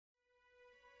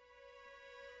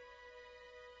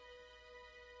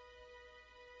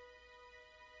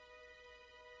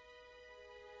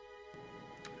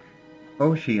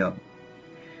Oshio.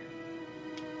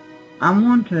 I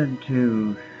wanted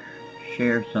to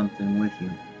share something with you.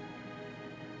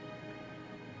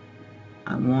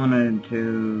 I wanted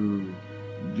to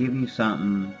give you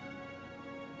something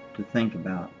to think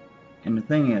about. And the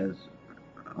thing is,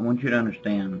 I want you to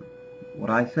understand, what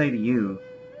I say to you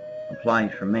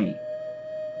applies for me.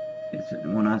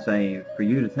 When I say for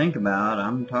you to think about,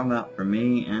 I'm talking about for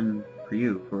me and for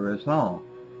you, for us all.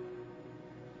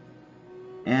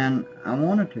 And I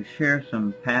wanted to share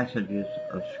some passages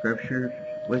of Scripture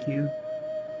with you,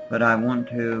 but I want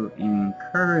to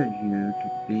encourage you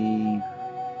to be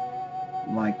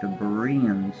like the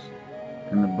Bereans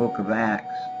in the book of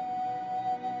Acts,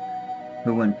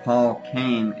 who when Paul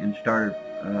came and started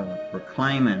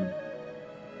proclaiming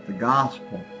the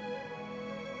gospel,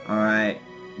 alright,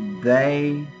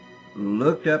 they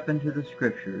looked up into the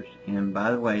Scriptures, and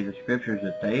by the way, the Scriptures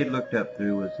that they had looked up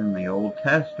through was in the Old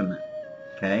Testament,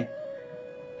 okay,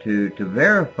 to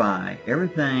verify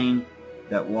everything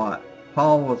that what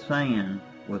Paul was saying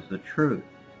was the truth,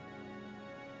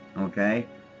 okay.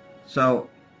 So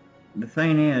the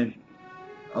thing is,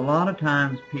 a lot of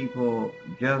times people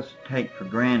just take for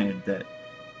granted that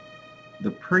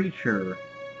the preacher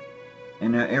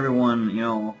and everyone,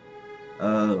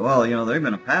 well, they've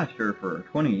been a pastor for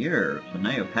 20 years and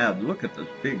they have had, look at this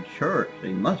big church,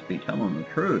 they must be telling the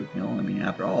truth, I mean,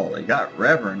 after all, they got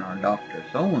Reverend or Dr.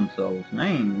 So-and-so's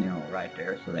name, right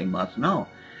there, so they must know.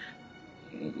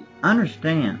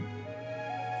 Understand,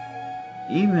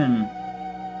 even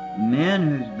men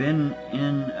who's been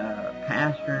in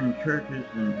pastoring churches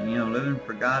and living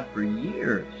for God for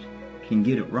years can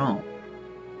get it wrong.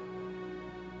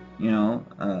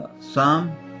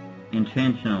 Some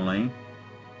intentionally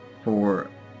for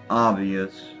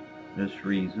obvious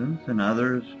reasons, and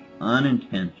others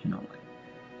unintentionally.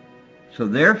 So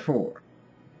therefore,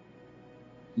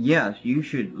 yes, you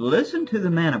should listen to the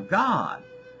man of God,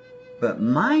 but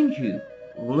mind you,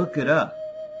 look it up.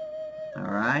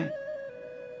 Alright?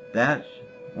 That's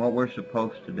what we're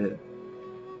supposed to do.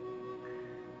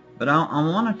 But I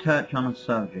want to touch on a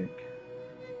subject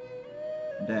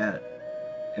that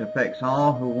affects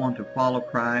all who want to follow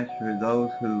Christ, or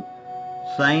those who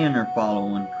saying they're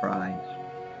following Christ.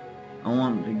 I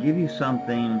want to give you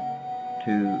something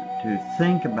to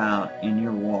think about in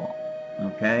your walk,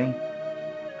 okay?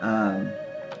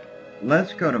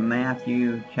 Let's go to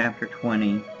Matthew chapter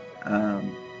 20.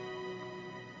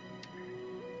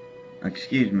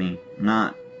 Excuse me,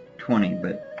 not 20,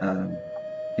 but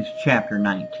it's chapter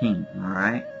 19,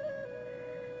 alright?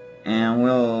 And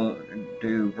we'll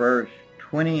do verse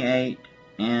 28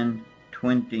 and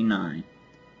 29.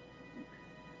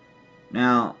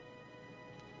 Now,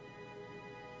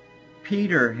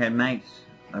 Peter had makes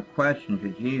a question to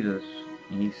Jesus,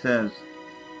 and he says,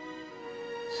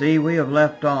 "See, we have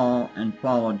left all and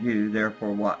followed you,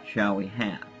 therefore what shall we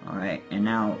have?" Alright, and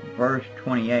now verse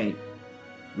 28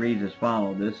 reads as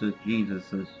follows. This is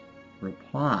Jesus'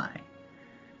 reply.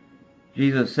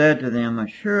 Jesus said to them,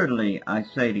 "Assuredly I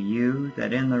say to you,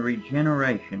 that in the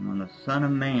regeneration, when the Son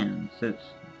of Man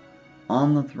sits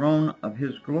on the throne of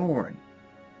his glory,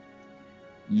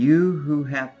 you who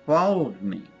have followed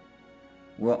me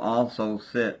will also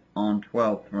sit on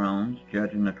 12 thrones,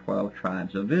 judging the 12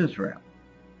 tribes of Israel."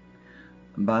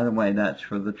 And by the way, that's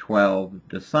for the 12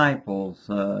 disciples,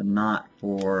 not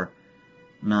the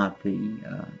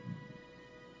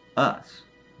us.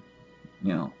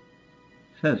 It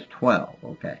says 12,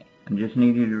 okay. I just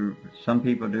need you to, some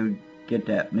people do get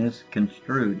that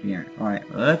misconstrued here. Alright,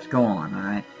 well, let's go on,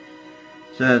 alright.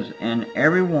 It says, "And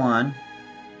everyone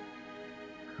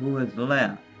who is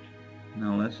left,"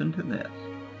 now listen to this,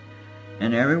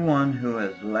 "and everyone who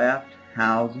has left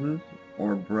houses,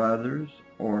 or brothers,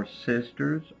 or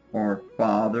sisters, or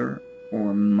father,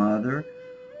 or mother,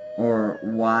 or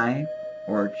wife,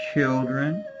 or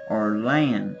children, or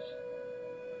lands,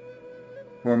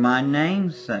 for my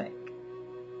name's sake,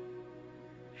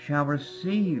 shall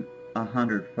receive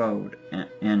 100-fold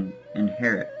and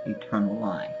inherit eternal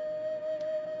life."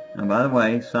 Now, by the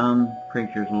way, some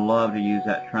preachers love to use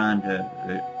that, trying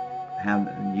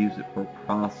to use it for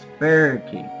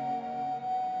prosperity.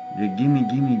 Gimme,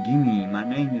 gimme, gimme, my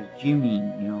name is Jimmy,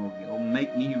 you'll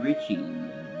make me richy,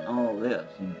 and all this,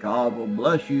 and God will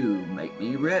bless you, make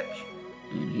me rich,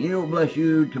 and he'll bless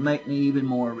you to make me even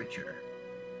more richer.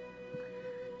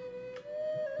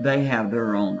 They have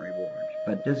their own rewards,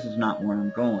 but this is not where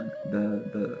I'm going.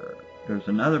 There's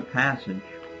another passage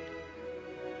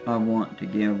I want to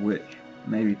give, which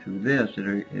maybe through this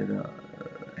it'll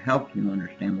help you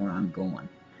understand where I'm going.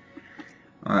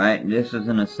 Alright, this is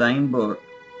in the same book,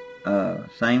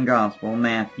 same gospel,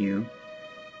 Matthew,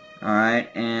 Alright,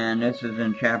 and this is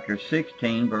in chapter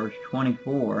 16, verse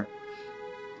 24.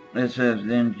 It says,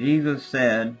 Then Jesus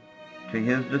said to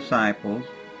his disciples,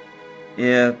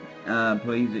 if,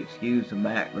 please excuse the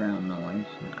background noise.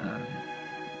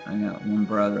 I got one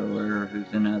brother over there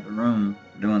who's in the other room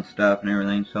doing stuff and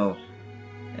everything, so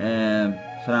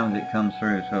sometimes it comes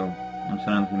through, and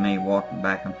sometimes he may walk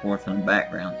back and forth in the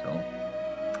background, so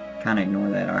kind of ignore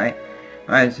that, alright?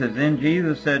 Alright, it says, Then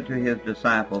Jesus said to his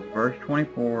disciples, verse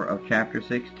 24 of chapter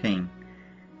 16,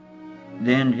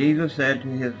 Then Jesus said to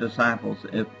his disciples,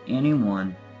 if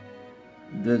anyone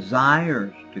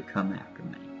desires to come after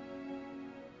me,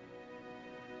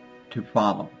 to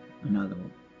follow,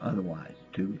 otherwise,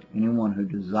 to anyone who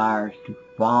desires to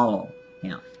follow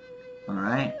him,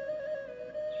 alright?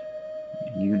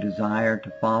 Do you desire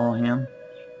to follow him?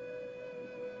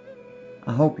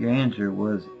 I hope your answer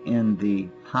was in the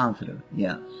positive,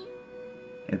 yes.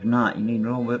 If not, you need a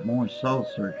little bit more soul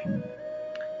searching.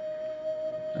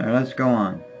 Alright, let's go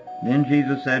on. Then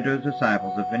Jesus said to his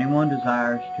disciples, if anyone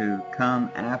desires to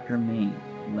come after me,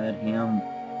 let him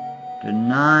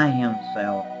deny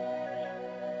himself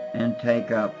and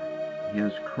take up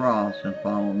his cross and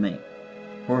follow me.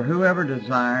 For whoever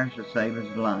desires to save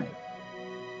his life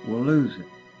will lose it.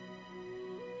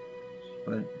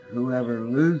 But whoever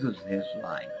loses his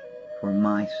life for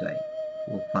my sake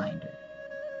will find it.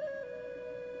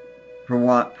 For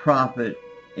what profit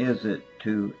is it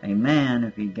to a man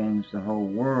if he gains the whole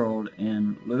world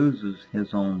and loses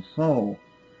his own soul?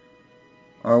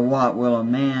 Or what will a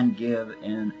man give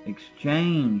in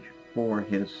exchange for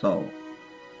his soul?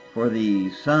 For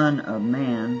the Son of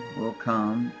Man will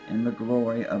come in the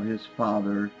glory of his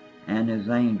Father and his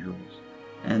angels,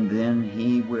 and then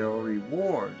he will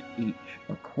reward each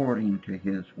according to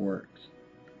his works.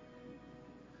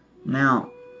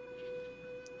 Now,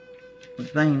 the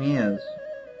thing is,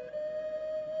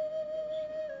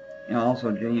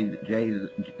 also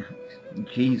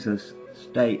Jesus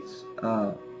states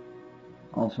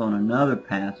also in another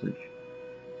passage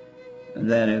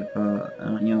that if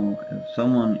if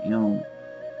someone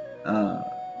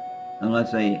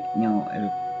unless they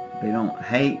if they don't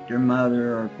hate their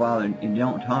mother or father, you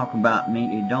don't talk about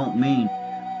me, it don't mean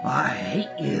I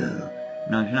hate you.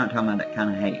 No, she's not talking about that kind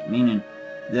of hate, meaning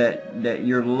that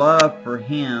your love for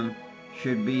him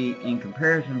should be in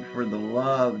comparison for the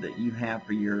love that you have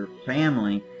for your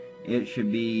family.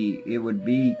 It would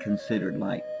be considered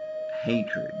like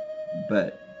hatred.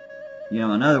 But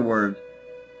in other words,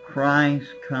 Christ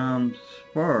comes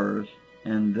first,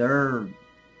 and they're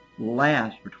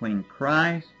last. Between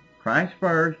Christ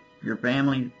first, your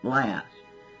family last.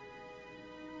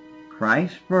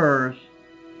 Christ first,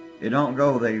 it don't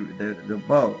go, they're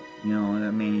both,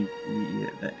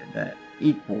 that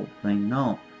equal thing,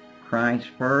 no. Christ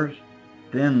first,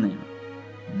 then them.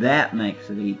 That makes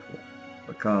it equal,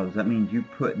 because that means you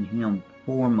putting him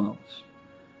foremost.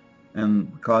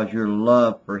 And because your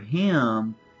love for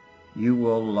him, you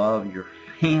will love your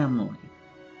family,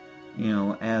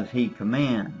 as he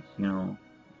commands,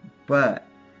 But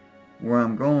where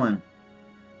I'm going,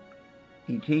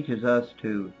 he teaches us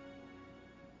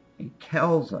he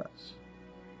tells us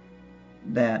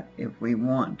that if we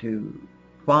want to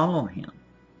follow him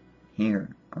here,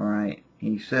 alright,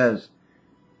 he says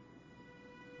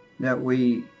that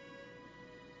we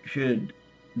should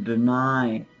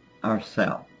deny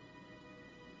ourselves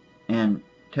and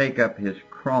take up his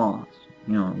cross.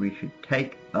 We should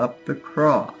take up the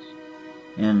cross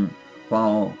and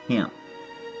follow him.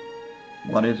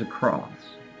 What is a cross?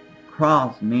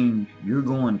 Cross means you're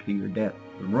going to your death.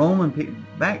 The Roman people,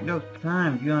 back those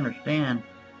times, you understand,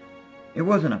 it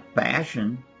wasn't a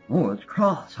fashion. Oh, it's a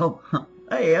cross. Oh,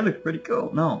 hey, that looks pretty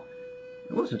cool. No,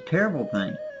 it was a terrible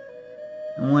thing.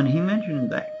 And when he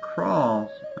mentioned that cross,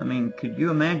 could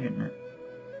you imagine that?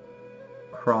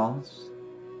 Cross?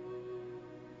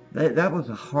 That was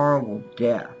a horrible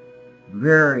death.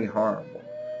 Very horrible.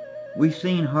 We've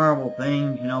seen horrible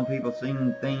things, people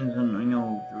seen things in,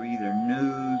 through either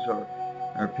news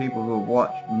or people who have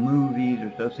watched movies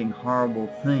or so, seen horrible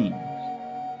things.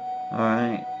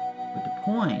 Alright? But the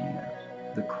point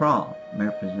is, the cross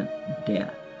represents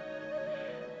death.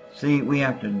 See, we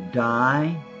have to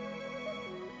die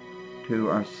to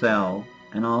ourselves,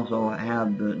 and also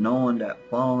have knowing that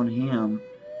following him,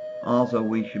 also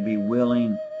we should be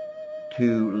willing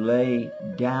to lay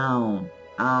down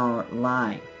our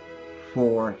life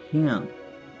for him.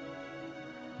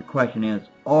 The question is,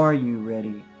 are you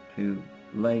ready to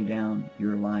lay down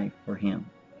your life for him?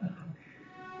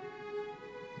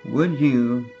 Would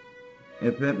you,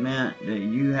 if it meant that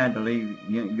you had to leave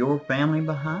your family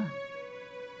behind?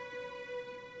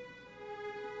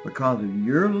 because of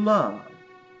your love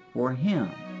for Him,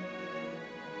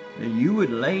 that you would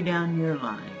lay down your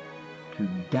life to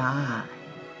die.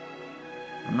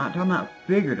 I'm not talking about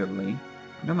figuratively,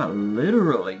 I'm talking about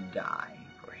literally die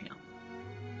for Him.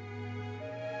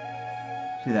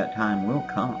 See, that time will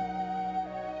come.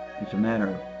 It's a matter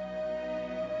of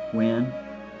when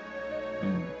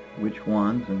and which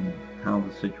ones and how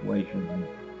the situations and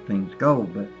things go,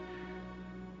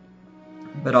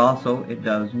 but also it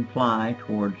does imply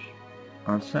towards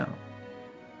ourselves.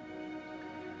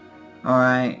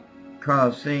 Alright,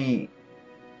 because see,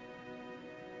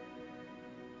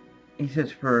 he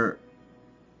says, for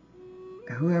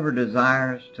whoever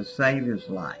desires to save his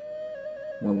life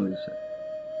will lose it.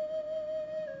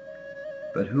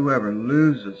 But whoever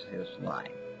loses his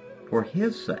life for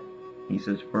his sake, he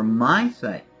says, for my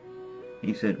sake,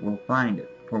 he said, will find it.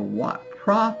 For what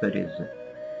profit is it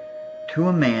to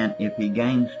a man if he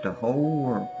gains the whole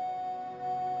world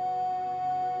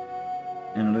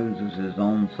and loses his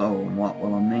own soul? And what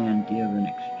will a man give in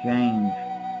exchange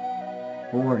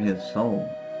for his soul?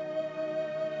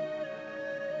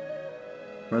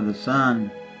 For the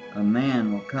Son of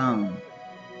Man will come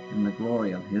in the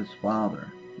glory of his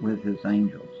Father with his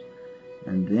angels,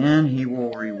 and then he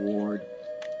will reward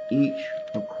each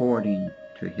according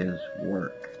to his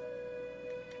work.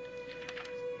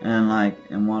 And like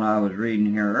in what I was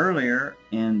reading here earlier,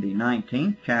 in the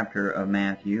 19th chapter of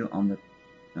Matthew, on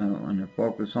the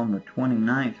focus on the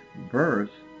 29th verse,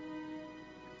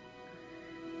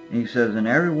 he says, and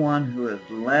everyone who has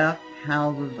left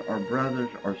houses or brothers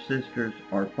or sisters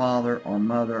or father or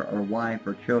mother or wife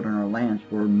or children or lands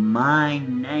for my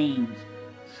name's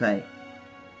sake,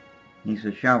 he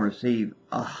says, shall receive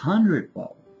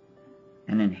 100-fold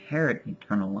and inherit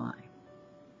eternal life.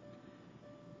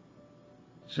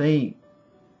 See,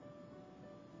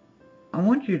 I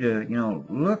want you to,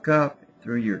 look up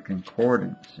through your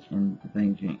concordance and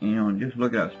things, and just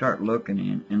look it up, start looking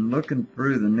in and looking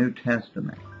through the New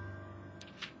Testament.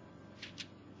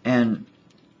 And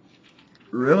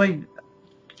really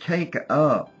take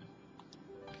up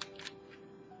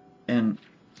and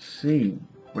see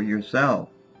for yourself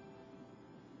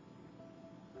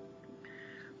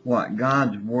what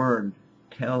God's Word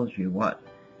tells you, what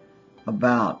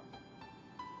about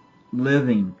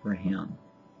living for Him,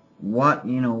 what,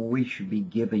 we should be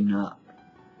giving up.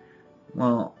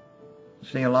 Well,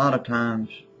 see, a lot of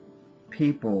times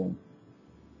people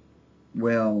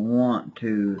will want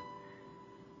to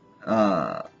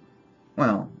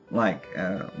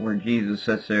where Jesus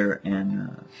sits there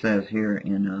and says here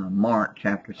in Mark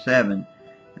chapter 7,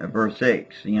 verse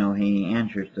 6, he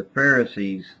answers the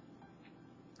Pharisees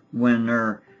when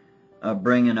they're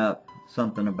bringing up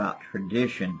something about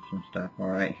traditions and stuff, all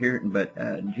right, here, but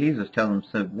Jesus tells them,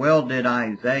 says, well did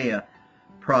Isaiah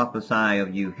prophesy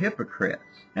of you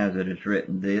hypocrites, as it is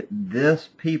written, this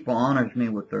people honors me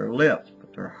with their lips,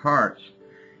 but their hearts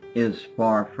is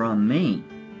far from me.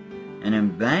 And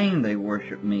in vain they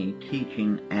worship me,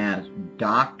 teaching as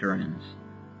doctrines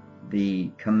the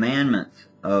commandments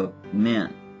of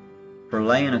men. For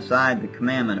laying aside the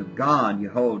commandment of God,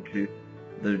 you hold to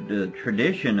the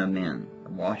tradition of men, the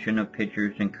washing of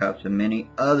pitchers and cups, and many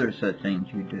other such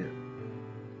things you do.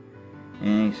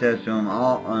 And he says to them,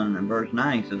 in verse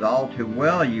 9, he says, all too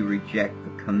well you reject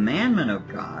the commandment of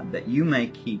God, that you may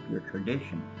keep your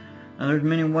tradition. Now there's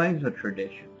many ways of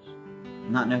tradition.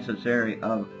 Not necessarily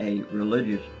of a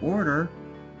religious order,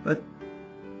 but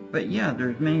yeah,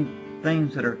 there's many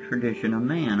things that are tradition of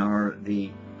man, or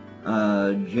the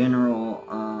general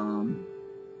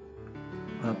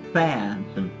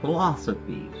fads and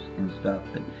philosophies and stuff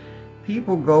that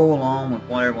people go along with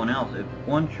what everyone else. If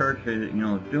one church is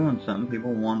doing something,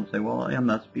 people want to say, well, it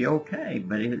must be okay,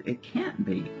 but it can't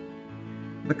be,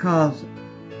 because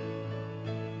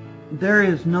there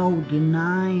is no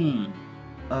denying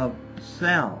of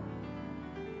self.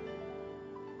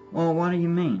 Well, what do you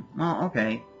mean? Well,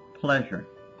 okay, pleasure.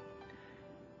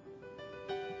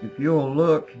 If you'll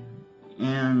look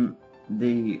in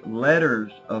the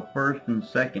letters of 1st and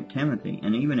 2nd Timothy,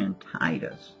 and even in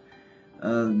Titus,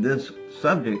 this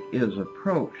subject is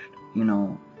approached,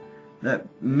 that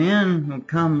men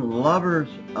become lovers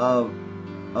of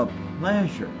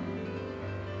pleasure,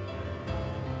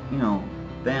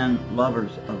 than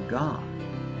lovers of God.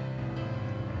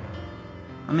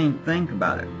 I mean, think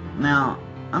about it. Now,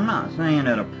 I'm not saying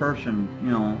that a person,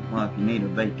 well, if you need a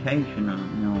vacation or,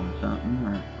 or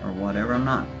something or whatever, I'm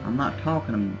not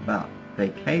talking about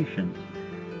vacations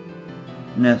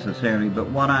necessarily, but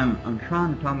what I'm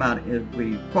trying to talk about is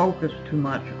we focus too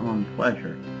much on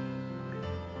pleasure.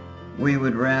 We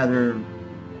would rather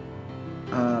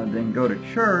than go to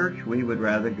church, we would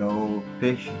rather go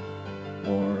fishing,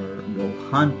 or go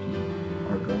hunting,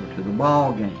 or go to the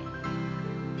ball game.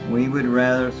 We would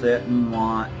rather sit and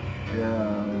watch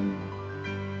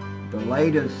the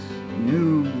latest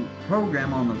new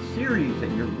program on the series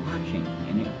that you're watching,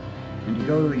 and to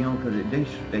go, because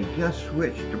they just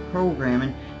switched the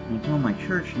programming, and it's on my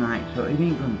church night, so it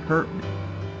ain't gonna hurt me.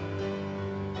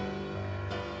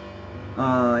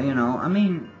 I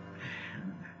mean,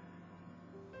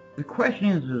 the question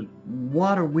is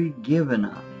what are we giving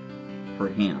up for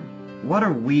Him? What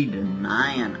are we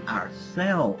denying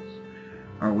ourselves?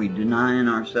 Are we denying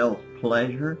ourselves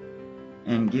pleasure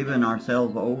and giving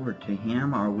ourselves over to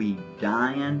Him? Are we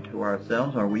dying to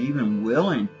ourselves? Are we even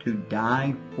willing to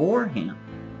die for Him?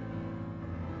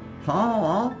 Paul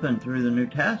often through the New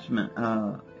Testament,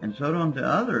 and so on to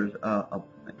others,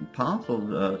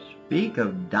 apostles speak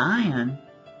of dying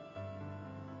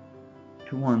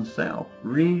to oneself.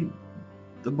 Read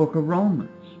the book of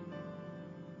Romans.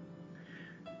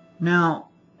 Now,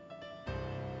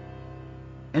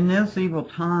 in this evil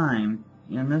time,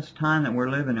 in this time that we're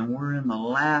living in, we're in the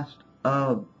last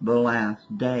of the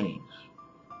last days.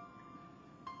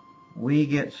 We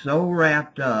get so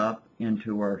wrapped up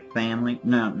into our family.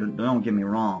 Now, don't get me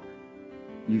wrong.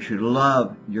 You should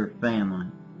love your family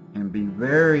and be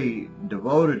very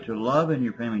devoted to loving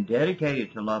your family,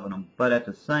 dedicated to loving them. But at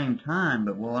the same time,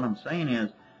 what I'm saying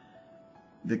is,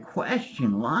 the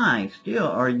question lies still,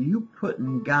 are you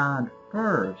putting God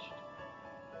first?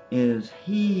 Is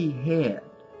He head?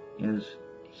 Is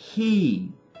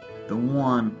He the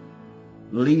one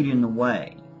leading the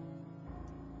way?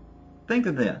 Think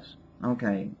of this.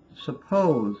 Okay,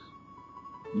 suppose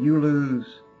you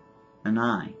lose an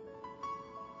eye.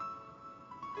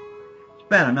 It's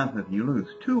bad enough if you lose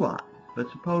 2 eyes, but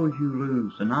suppose you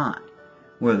lose an eye,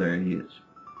 whether it's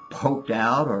poked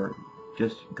out or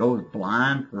just goes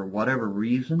blind for whatever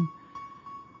reason.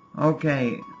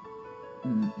 Okay,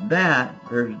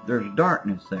 there's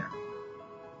darkness there.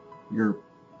 You're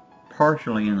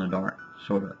partially in the dark,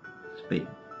 so to speak.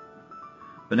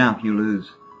 But now if you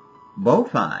lose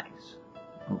both eyes,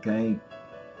 okay,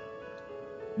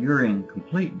 you're in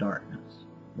complete darkness,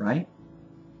 right?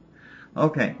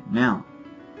 Okay, now,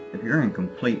 if you're in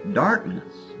complete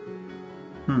darkness,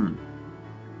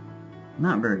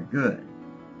 not very good.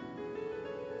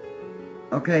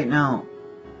 Okay, now,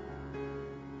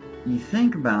 you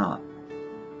think about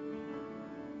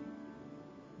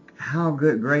how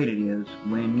great it is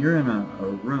when you're in a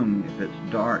room, if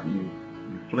it's dark, you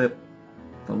flip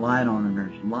the light on and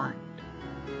there's light.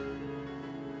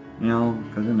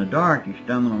 Because in the dark you're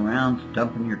stumbling around,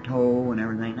 stumping your toe and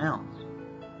everything else.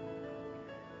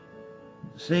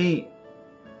 See,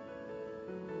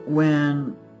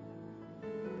 when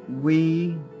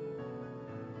we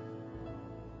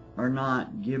are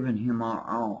not giving Him our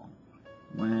all,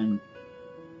 when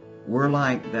we're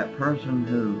like that person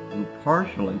who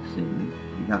partially sees,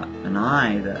 you got an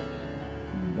eye that's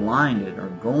blinded or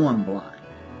going blind,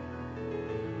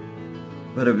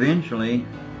 but eventually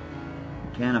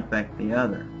it can affect the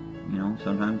other.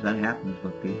 Sometimes that happens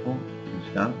with people and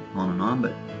stuff, on and on,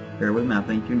 but bear with me, I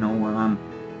think you know where I'm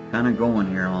kind of going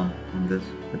here on this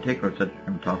particular subject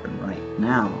I'm talking right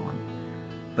now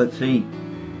on. But see,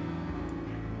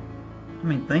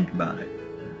 think about it.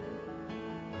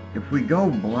 If we go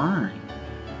blind,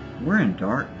 we're in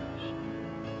darkness.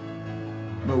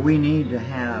 But we need to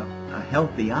have a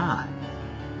healthy eye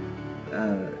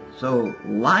so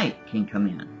light can come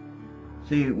in.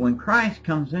 See, when Christ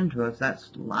comes into us,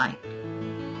 that's light.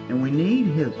 And we need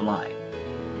His light.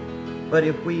 But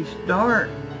if we start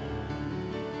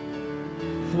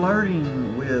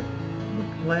flirting with the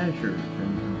pleasures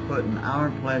and putting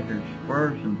our pleasures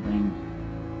first and things,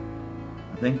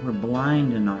 I think we're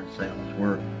blinding ourselves.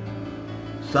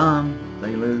 Some,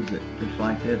 they lose it just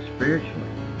like this spiritually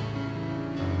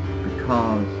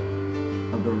because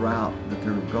of the route that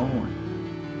they're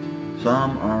going.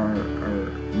 Some are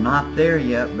not there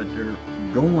yet, but they're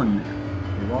going there.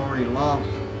 They've already lost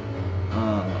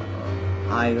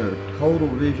either total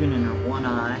vision in their one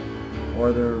eye,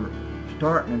 or they're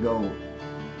starting to go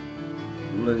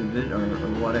lose it or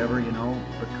whatever,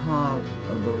 because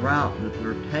of the route that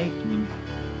they're taking,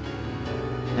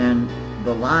 and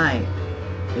the light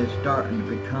is starting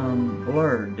to become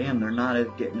blurred. Then they're not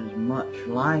getting as much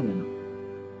light in them.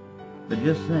 But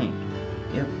just think,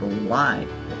 if the light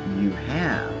that you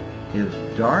have is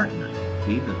darkness,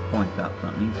 Jesus points out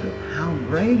something. He says, how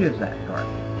great is that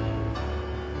darkness?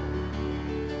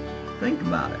 Think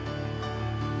about it.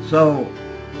 So,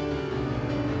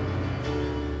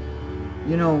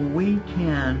 we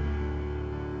can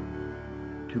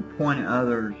to point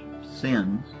others'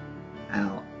 sins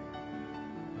out.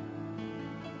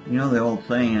 You know the old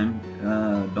saying,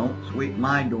 don't sweep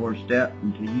my doorstep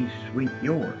until you sweep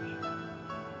yours.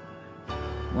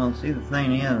 Well, see, the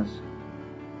thing is,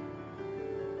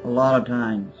 a lot of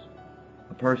times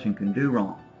a person can do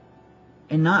wrong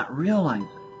and not realize it.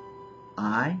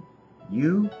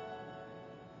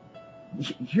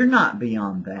 You're not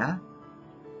beyond that.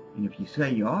 And if you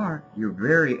say you are, you're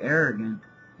very arrogant,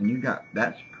 and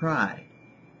that's pride.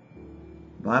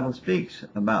 The Bible speaks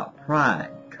about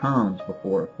pride comes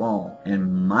before a fall,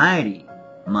 and mighty,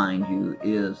 mind you,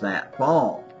 is that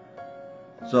fall.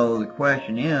 So the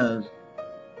question is,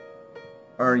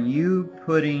 are you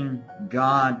putting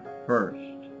God first?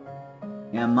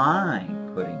 Am I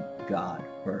putting God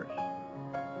first?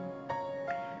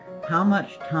 How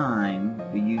much time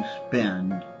do you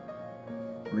spend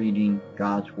reading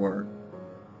God's Word?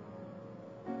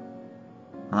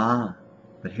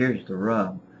 But here's the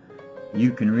rub.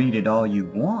 You can read it all you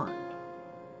want,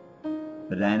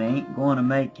 but that ain't going to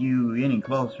make you any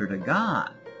closer to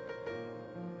God.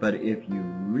 But if you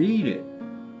read it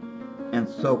and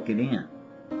soak it in,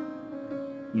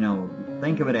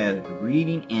 think of it as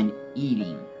reading and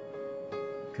eating,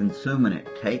 consuming it,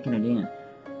 taking it in,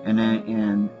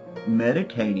 and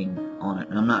meditating on it.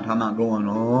 And I'm not talking about going,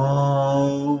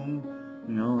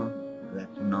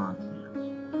 that's nonsense.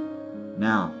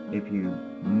 Now, if you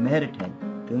meditate,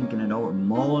 thinking it over,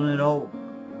 mulling it over,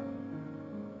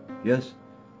 just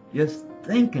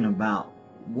thinking about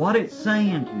what it's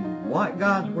saying to you, what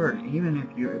God's Word, even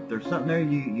if there's something there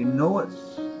you know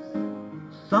it's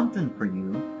something for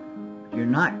you, you're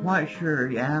not quite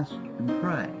sure, you ask and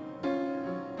pray.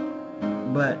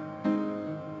 But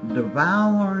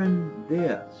devouring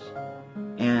this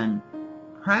and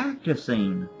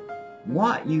practicing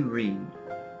what you read,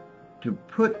 to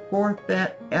put forth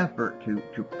that effort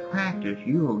to practice,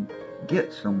 you will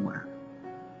get somewhere.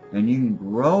 And you can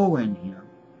grow in Him.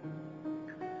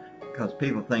 Because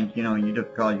people think, you just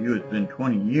because you have been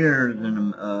 20 years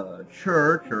in a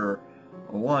church or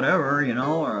whatever,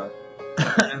 or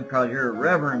because you're a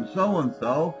reverend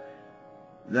so-and-so,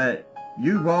 that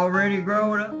you've already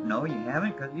grown up. No, you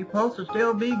haven't, because you're supposed to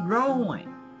still be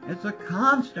growing. It's a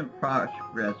constant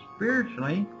progress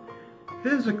spiritually.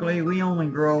 Physically, we only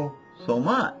grow so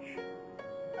much.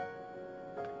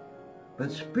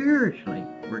 But spiritually,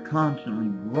 we're constantly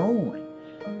growing.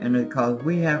 And because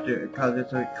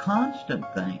it's a constant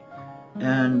thing.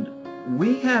 And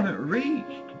we haven't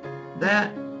reached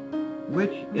that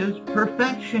which is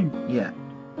perfection yet.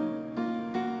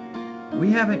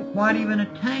 We haven't quite even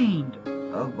attained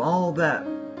of all that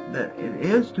it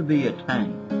is to be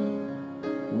attained.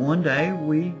 One day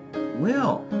we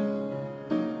will.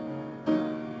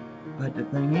 But the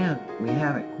thing is, we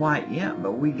haven't quite yet,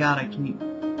 but we gotta keep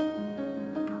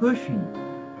pushing,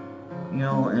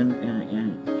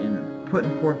 and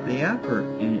putting forth the effort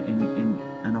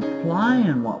and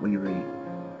applying what we read.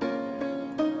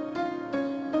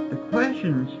 The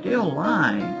question still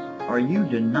lies, are you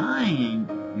denying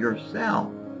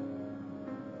yourself?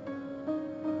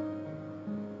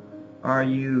 Are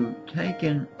you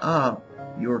taking up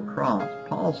your cross?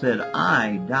 Paul said,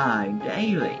 I die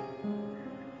daily.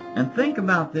 And think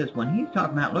about this, when he's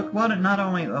talking about, look what it not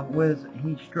only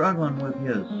he's struggling with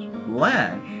his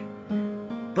flesh,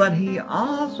 but he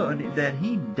also, that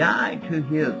he died to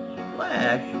his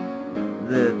flesh,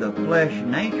 the flesh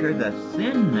nature, the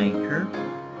sin nature,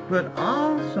 but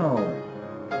also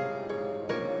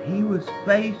he was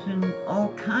facing all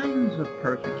kinds of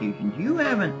persecutions. You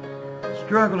haven't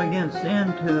struggled against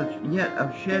sin yet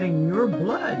of shedding your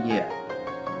blood yet.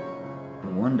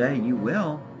 But one day you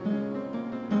will.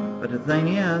 But the thing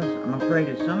is, I'm afraid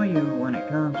that some of you, when it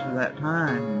comes to that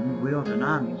time, you will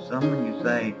deny me. Some of you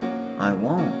say, I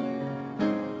won't.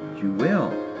 But you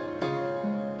will.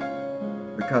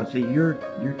 Because, see, you're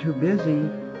too busy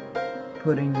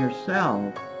putting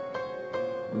yourself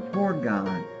before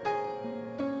God.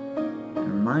 And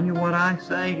remind you what I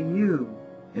say to you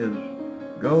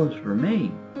goes for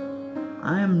me.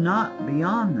 I am not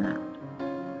beyond that.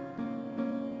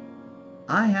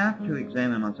 I have to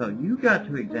examine myself. You got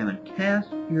to examine. Test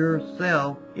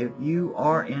yourself if you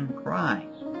are in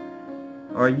Christ.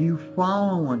 Are you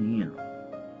following Him?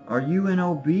 Are you in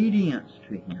obedience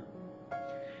to Him?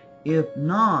 If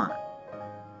not,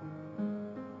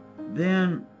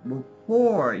 then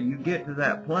before you get to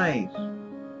that place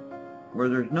where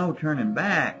there's no turning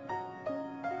back,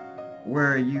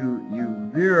 where you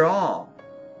veer off,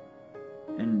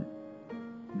 and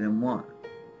then what?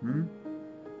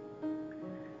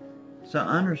 So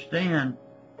understand,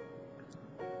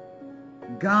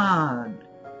 God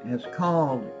has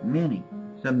called many.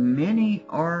 So many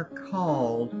are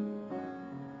called.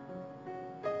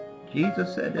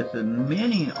 Jesus said this, that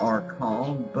many are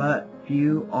called, but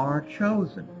few are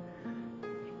chosen.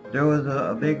 There was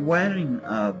a big wedding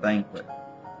banquet,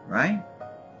 right?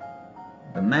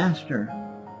 The master,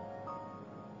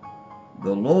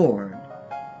 the Lord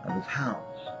of his house,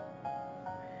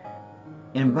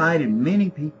 invited many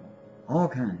people, all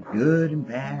kinds, good and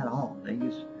bad, all.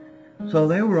 So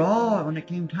they were all, when it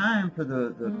came time for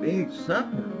the big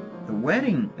supper, the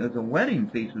wedding, it was a wedding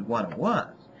feast is what it was.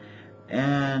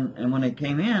 And when they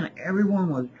came in, everyone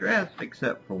was dressed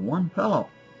except for one fellow.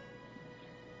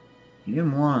 He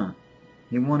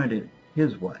wanted it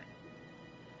his way.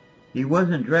 He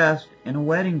wasn't dressed in a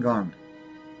wedding garment.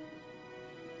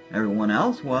 Everyone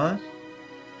else was.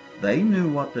 They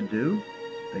knew what to do.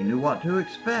 They knew what to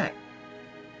expect.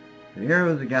 But here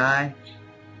was a guy,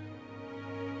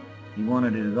 he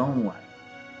wanted it his own way.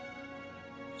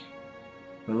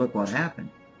 But look what happened.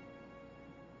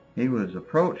 He was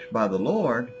approached by the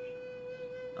Lord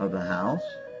of the house,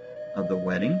 of the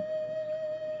wedding.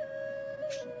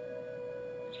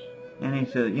 And he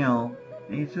said,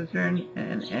 he sits there and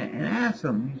asks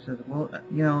him, he says, well,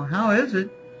 how is it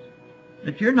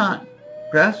that you're not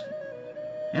dressed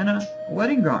in a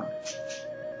wedding garment?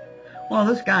 Well,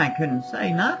 this guy couldn't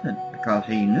say nothing because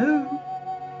he knew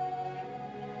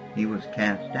he was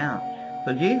cast out.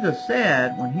 So Jesus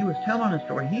said, when he was telling the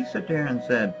story, he sat there and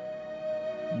said,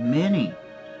 many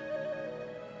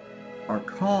are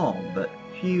called, but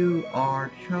few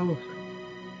are chosen.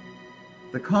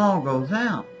 The call goes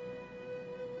out.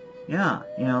 Yeah,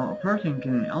 a person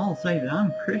can all say that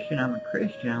I'm a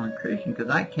Christian, because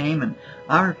I came and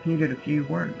I repeated a few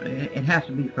words. It has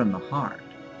to be from the heart.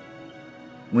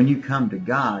 When you come to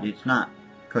God, it's not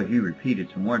because you repeated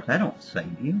some words. That don't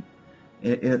save you.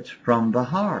 It's from the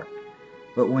heart.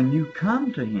 But when you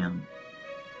come to Him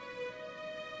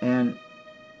and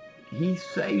He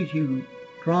saves you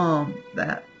from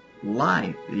that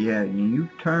life, you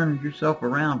turn yourself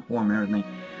around for Him and everything,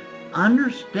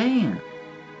 understand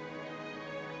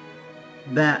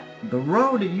that the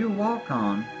road that you walk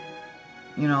on,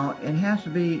 it has to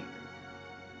be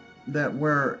that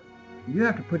where you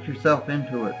have to put yourself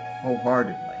into it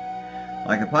wholeheartedly.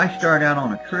 Like if I start out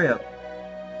on a trip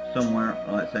somewhere,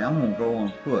 let's say I'm going to go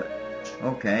on foot,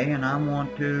 okay, and I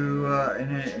want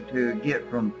to get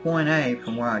from point A,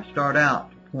 from where I start out,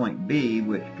 to point B,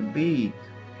 which could be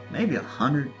maybe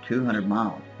 100, 200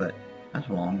 miles, but that's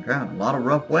a long drive, a lot of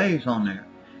rough ways on there.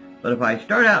 But if I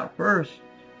start out first,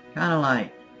 kind of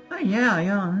like, oh, yeah,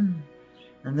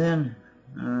 and then,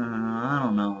 I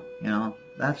don't know,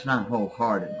 that's not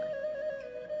wholeheartedly.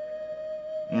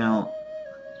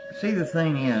 See, the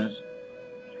thing is,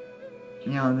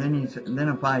 then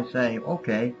if I say,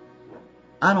 okay,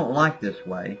 I don't like this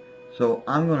way, so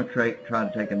I'm going to try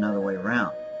to take another way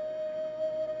around,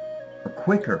 a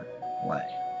quicker way.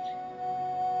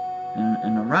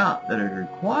 And the route that is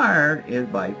required is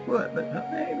by foot,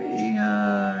 but maybe you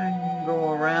can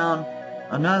go around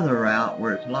another route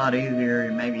where it's a lot easier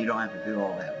and maybe you don't have to do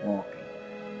all that walking.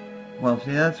 Well,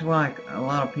 see, that's why a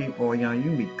lot of people, you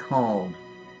can be called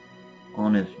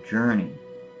on this journey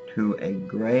to a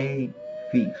great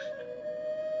feast,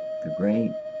 the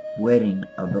great wedding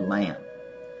of the Lamb.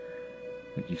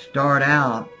 But you start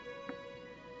out,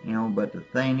 but the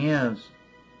thing is,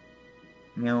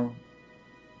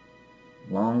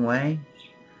 long way,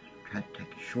 try to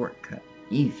take a shortcut,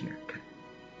 easier cut.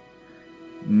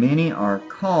 Many are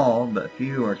called, but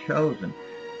few are chosen.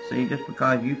 See, just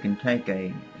because you can take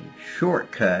a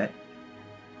shortcut,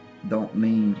 don't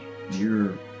mean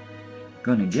you're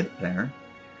going to get there.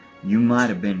 You might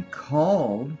have been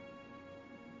called.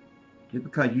 Just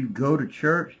because you go to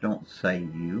church don't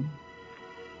save you.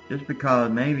 Just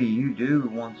because maybe you do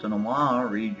once in a while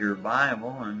read your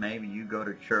Bible and maybe you go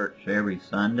to church every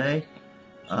Sunday,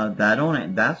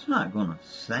 that's not going to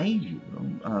save you.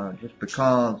 Just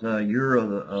because you're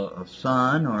a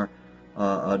son or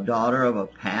a daughter of a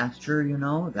pastor,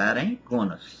 that ain't going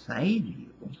to save you.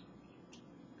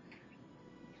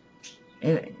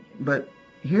 But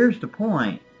here's the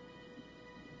point.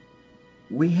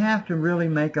 We have to really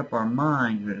make up our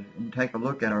minds and take a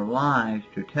look at our lives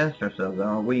to test ourselves.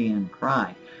 Are we in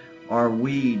Christ? Are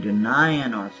we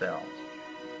denying ourselves?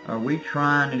 Are we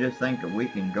trying to just think that we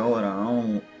can go it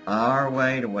our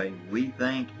way, the way we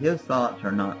think? His thoughts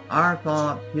are not our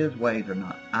thoughts. His ways are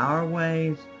not our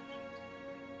ways.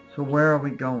 So where are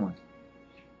we going?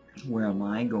 Where am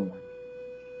I going?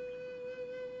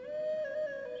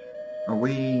 Are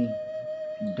we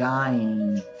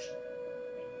dying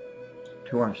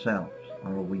to ourselves?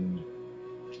 Or are we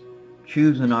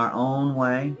choosing our own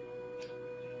way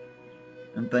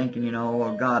and thinking, you know,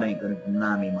 well, God ain't going to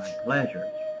deny me my pleasure.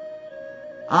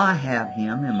 I have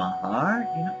Him in my heart,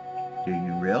 you know. Do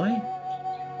you really?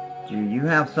 Do you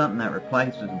have something that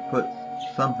replaces and puts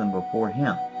something before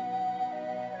Him?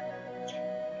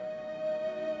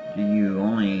 Do you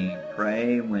only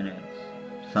pray when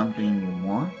it's something you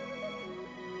want?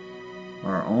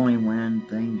 Or only when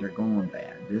things are going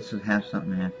bad? This has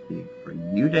something that has to be for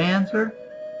you to answer,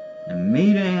 and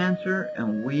me to answer,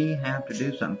 and we have to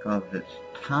do something because it's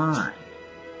time.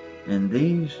 And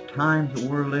these times that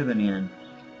we're living in,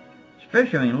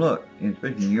 especially, I mean, look,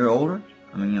 especially when you're older,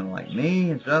 I mean, you know, like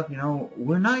me and stuff, you know,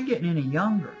 we're not getting any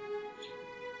younger.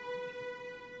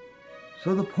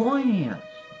 So the point is,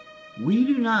 we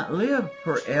do not live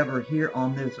forever here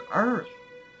on this earth.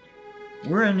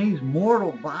 We're in these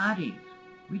mortal bodies.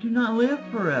 We do not live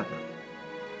forever.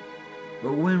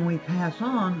 But when we pass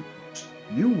on,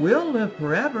 you will live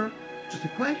forever. But the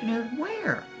question is,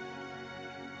 where?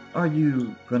 Are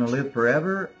you going to live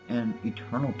forever in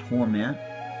eternal torment,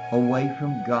 away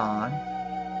from God,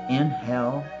 in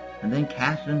hell, and then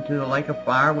cast into the lake of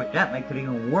fire, which that makes it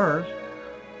even worse?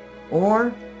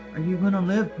 Or are you going to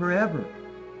live forever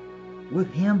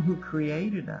with Him who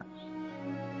created us,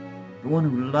 the one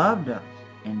who loved us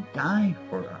and died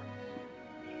for us?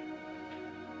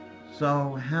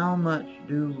 So how much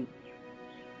do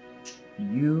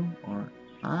you or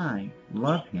I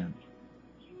love Him?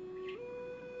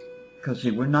 Because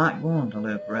see, we're not going to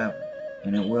live forever,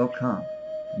 and it will come.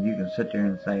 And you can sit there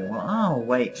and say, well, I'll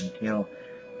wait until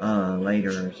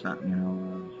later or something, you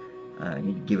know,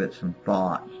 you give it some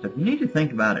thought. So you need to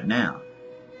think about it now.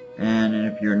 And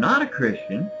if you're not a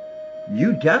Christian,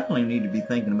 you definitely need to be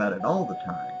thinking about it all the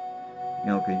time.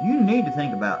 You know, because you need to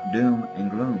think about doom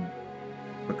and gloom.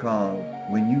 Because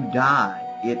when you die,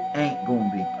 it ain't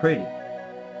going to be pretty.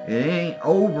 It ain't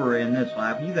over in this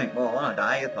life. You think, well, when I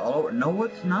die, it's all over. No,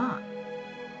 it's not.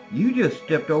 You just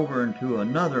stepped over into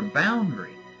another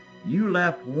boundary. You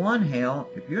left one hell.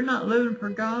 If you're not living for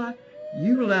God,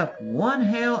 you left one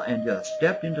hell and just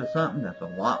stepped into something that's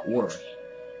a lot worse.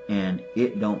 And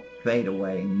it don't fade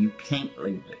away, and you can't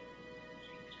leave it.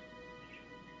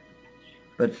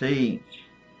 But see,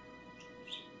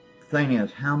 the thing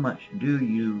is, how much do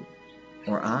you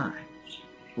or I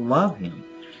love Him?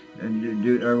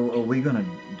 Are we going to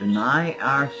deny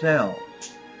ourselves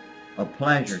a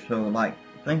pleasure? So, like,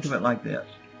 think of it like this.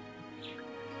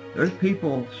 There's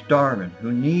people starving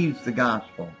who needs the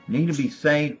gospel, need to be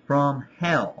saved from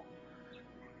hell.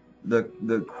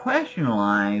 The question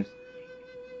lies,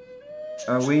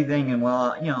 are we thinking,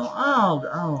 well, you know,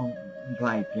 I'll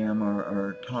invite them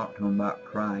or talk to them about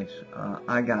Christ.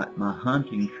 I got my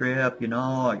hunting trip, you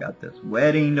know, I got this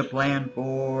wedding to plan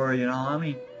for, you know, I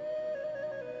mean,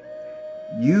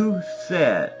 you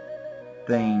said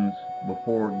things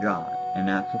before God, and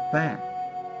that's a fact.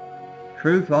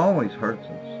 Truth always hurts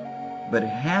us, but it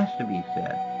has to be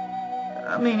said.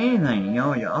 I mean, anything, you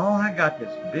know, oh, I got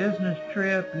this business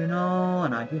trip, you know,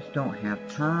 and I just don't have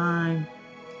time.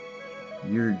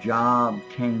 Your job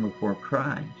came before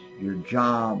Christ. Your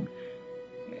job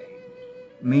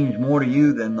means more to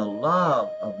you than the love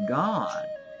of God.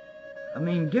 I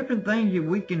mean, different things that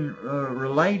we can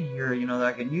relate here, you know, that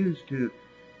I can use to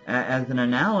as an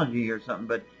analogy or something.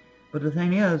 But the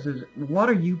thing is what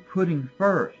are you putting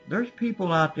first? There's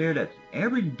people out there that's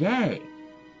every day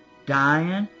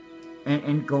dying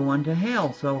and going to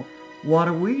hell. So what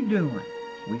are we doing?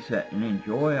 We sit and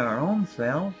enjoy our own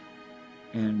selves,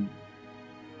 and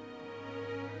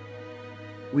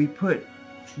we put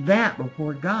that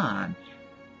before God.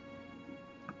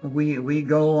 We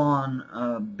go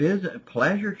on business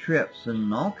pleasure trips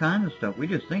and all kinds of stuff. We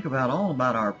just think all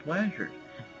about our pleasures.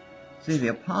 See, the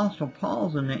Apostle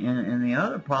Paul and the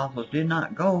other apostles did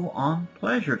not go on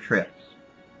pleasure trips,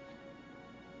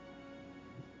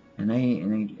 and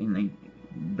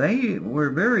they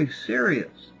were very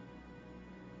serious,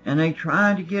 and they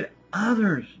tried to get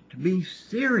others to be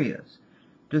serious,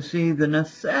 to see the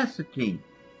necessity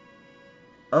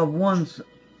of one's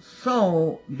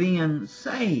soul being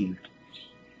saved.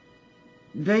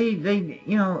 They,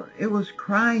 you know, it was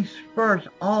Christ first.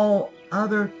 All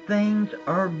other things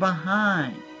are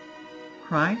behind.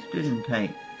 Christ didn't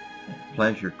take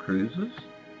pleasure cruises.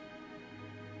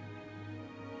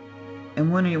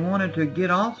 And when he wanted to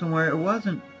get off somewhere, it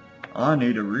wasn't, I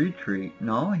need a retreat.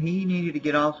 No, he needed to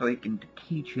get off so he can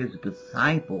teach his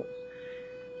disciples.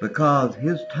 Because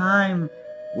his time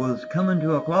was coming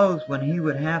to a close when he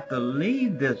would have to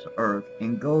leave this earth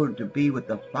and go to be with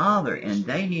the Father, and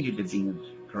they needed to be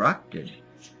instructed.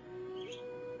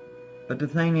 But the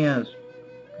thing is,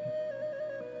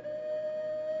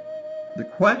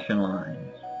 question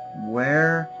lines.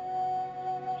 Where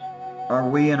are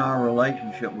we in our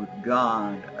relationship with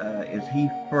God? Is He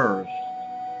first?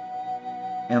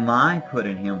 Am I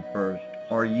putting Him first?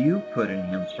 Are you putting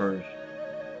Him first?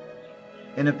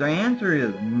 And if the answer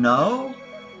is no,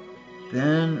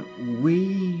 then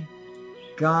we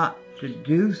got to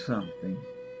do something.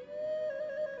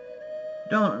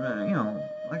 Don't,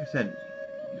 like I said,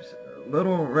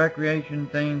 little recreation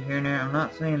things here and there. I'm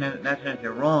not saying that that's anything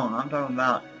wrong. I'm talking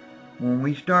about when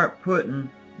we start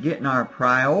getting our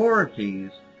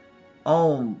priorities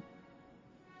all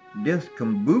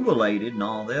discombobulated and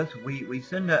all this, we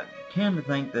tend to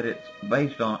think that it's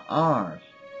based on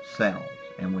ourselves,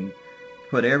 and we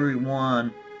put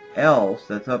everyone else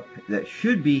that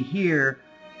should be here,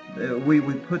 we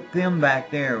put them back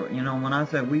there. When I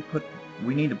say we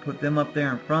need to put them up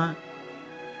there in front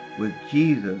with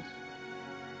Jesus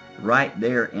right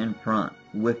there in front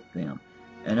with them.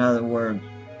 In other words,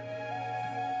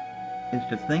 it's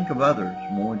to think of others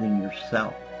more than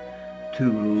yourself,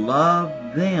 to love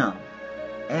them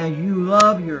as you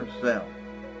love yourself.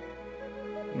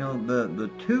 The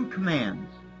two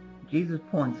commands, Jesus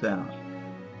points out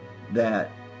that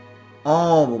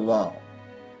all the law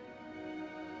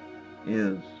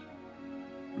is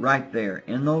right there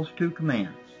in those two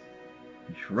commands.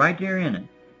 It's right there in it.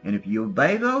 And if you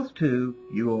obey those two,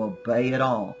 you will obey it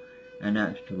all. And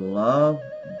that's to love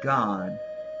God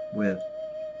with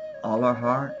all our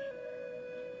hearts,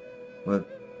 with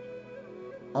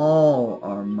all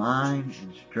our mind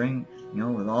and strength,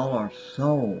 with all our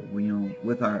soul,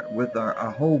 with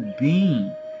our whole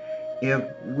being. If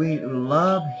we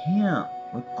love Him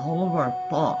with all of our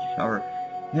thoughts,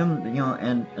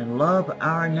 and love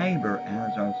our neighbor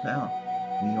as ourselves,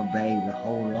 we obey the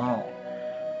whole law.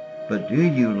 But do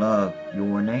you love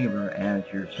your neighbor as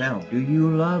yourself? Do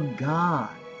you love God?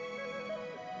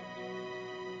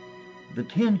 The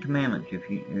Ten Commandments, if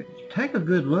you take a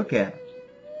good look at it.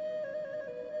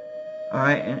 All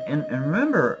right, and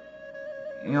remember,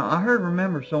 I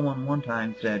remember someone one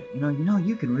time said,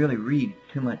 you can really read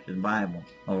too much of the Bible.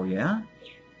 Oh yeah?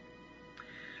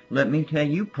 Let me tell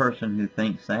you, person who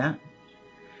thinks that,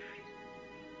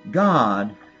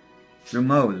 God, through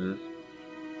Moses,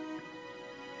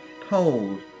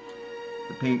 told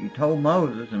the people, he told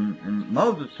Moses, and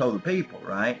Moses told the people,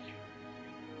 right,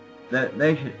 that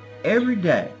they should every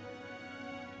day,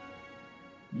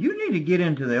 you need to get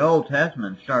into the Old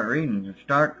Testament and start reading,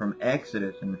 start from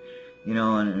Exodus and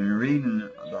reading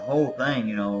the whole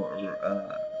thing,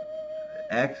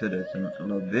 Exodus and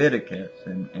Leviticus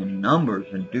and Numbers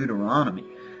and Deuteronomy.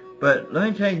 But let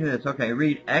me tell you this, okay,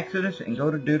 read Exodus and go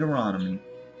to Deuteronomy,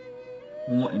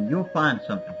 and you'll find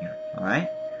something here, all right?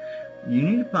 You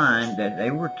need to find that they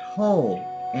were told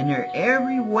in their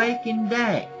every waking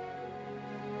day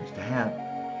is to have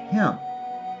Him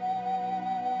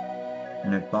in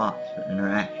their thoughts and their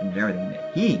actions, everything,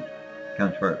 that He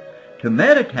comes first. To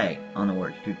meditate on the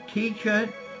words, to teach it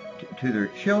to their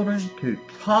children, to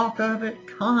talk of it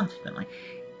constantly,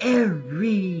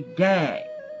 every day.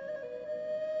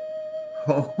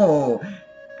 Oh,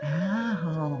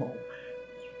 ow,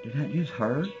 did that just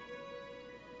hurt?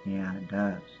 Yeah, it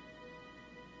does.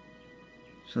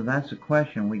 So that's the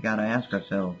question we got to ask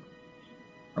ourselves.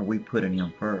 Are we putting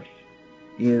Him first?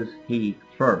 Is He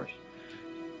first?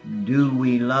 Do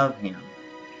we love Him?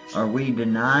 Are we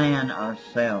denying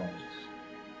ourselves?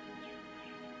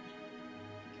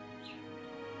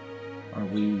 Are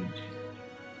we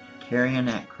carrying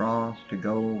that cross to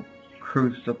go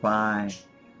crucify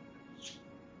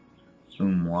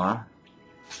moi?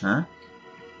 Huh?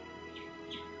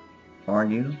 Are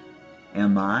you?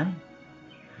 Am I?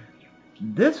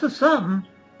 This is something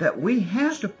that we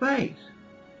have to face.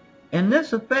 And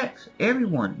this affects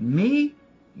everyone. Me,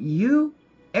 you,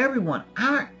 everyone.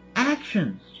 Our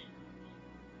actions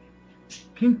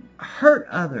can hurt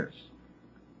others.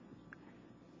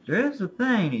 There is a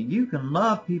thing that you can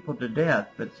love people to death,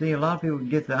 but see, a lot of people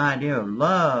get the idea of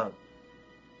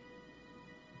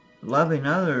loving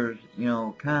others,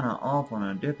 kind of off on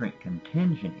a different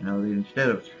contingent, instead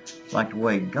of like the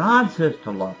way God says to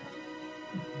love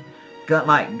them.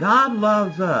 Like God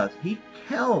loves us, He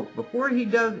tells, before He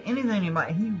does anything, He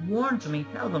warns them, He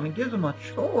tells them, He gives them a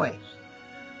choice.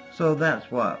 So that's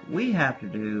what we have to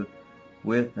do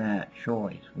with that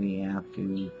choice. We have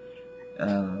to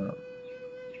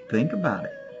think about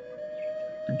it,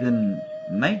 and then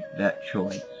make that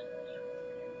choice.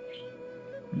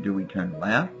 Do we turn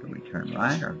left, do we turn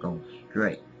right, or go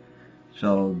straight?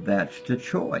 So that's the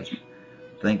choice.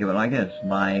 Think of it like this,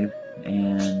 life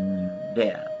and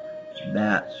death.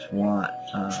 That's what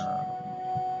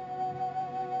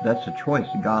that's a choice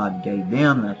God gave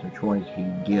them. That's a choice He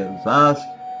gives us.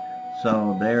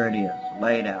 So there it is,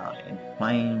 laid out as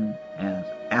plain as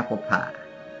apple pie.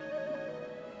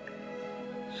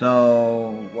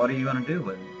 So what are you going to do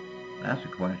with it? That's the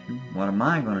question. What am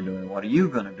I going to do with it? What are you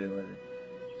going to do with it?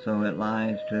 So it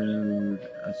lies to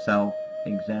a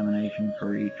self-examination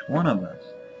for each one of us.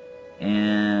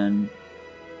 And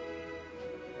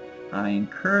I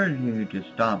encourage you to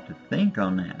stop to think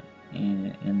on that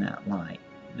in that light,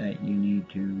 that you need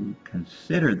to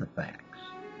consider the facts,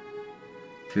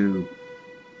 to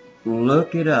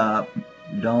look it up.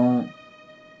 Don't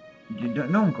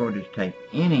go just take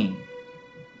any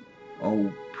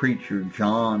old Preacher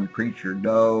John, Preacher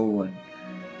Doe, and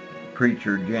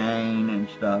Preacher Jane and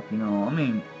stuff, you know. I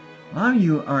mean, a lot of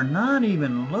you are not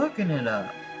even looking it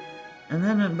up. And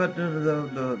then, but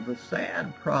the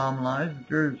sad problem lies that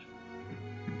there's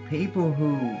people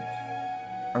who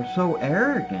are so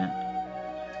arrogant.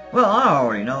 Well, I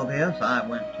already know this. I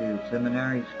went to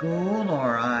seminary school,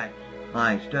 or I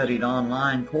studied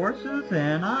online courses,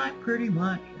 and I pretty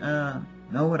much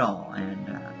know it all.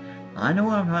 And I know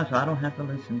what I'm talking about, so I don't have to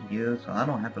listen to you, so I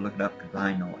don't have to look it up because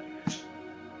I know it.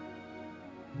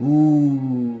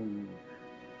 Ooh,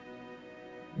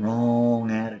 wrong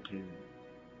attitude.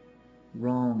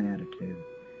 Wrong attitude.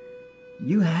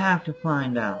 You have to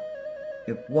find out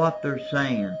if what they're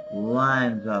saying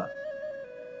lines up.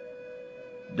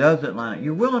 Does it line up?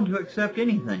 You're willing to accept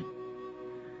anything.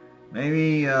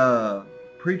 Maybe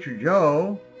Preacher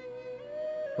Joe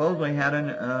supposedly had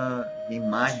he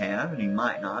might have and he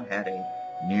might not had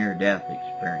a near-death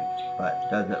experience, but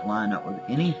does it line up with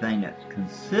anything that's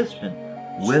consistent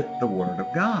with the Word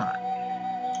of God?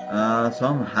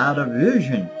 Some had a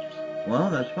vision. Well,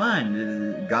 that's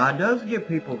fine. God does give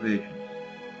people visions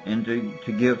and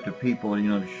to give to people, you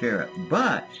know, to share it.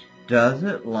 But does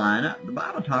it line up? The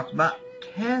Bible talks about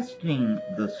testing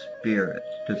the spirits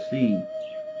to see,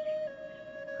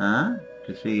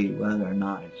 to see whether or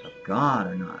not it's of God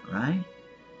or not, right?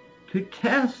 To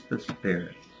test the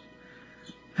spirits.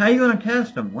 How are you going to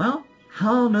test them? Well,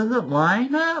 how does it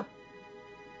line up?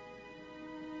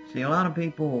 See, a lot of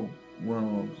people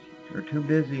are too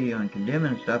busy on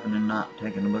condemning stuff and then not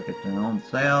taking a look at their own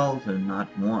selves and not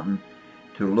wanting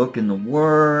to look in the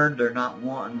Word. They're not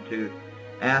wanting to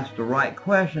ask the right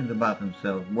questions about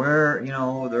themselves. Where, you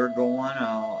know, they're going,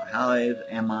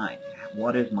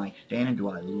 what is my standing? Do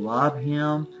I love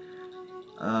Him?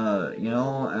 You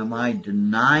know, am I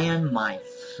denying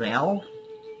myself?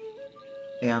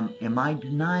 Am I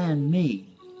denying me?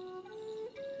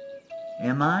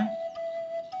 Am I?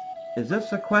 Is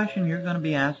this a question you're going to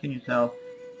be asking yourself?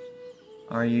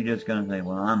 Or are you just going to say,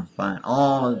 well, I'm fine.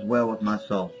 All is well with my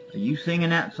soul. Are you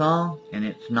singing that song and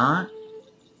it's not?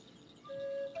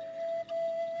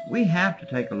 We have to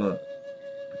take a look,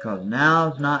 because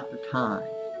now is not the time.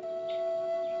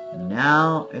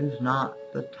 Now is not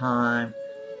the time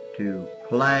to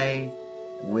play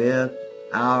with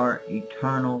our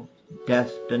eternal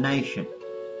destination,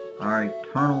 our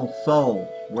eternal souls,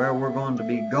 where we're going to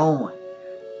be going.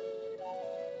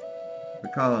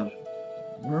 Because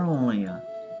we're only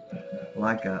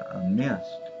like a mist,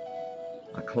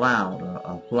 a cloud,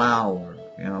 a flower.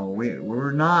 You know,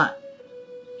 we're not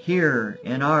here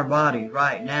in our bodies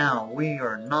right now. We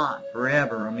are not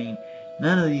forever. I mean,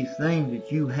 none of these things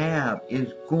that you have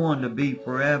is going to be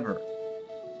forever.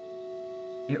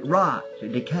 It rots,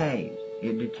 it decays,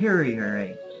 it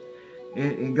deteriorates.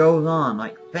 It goes on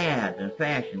like fads and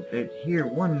fashions. It's here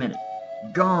one minute,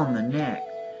 gone the next.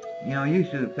 You know, used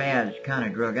to the fads kind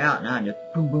of drug out, now just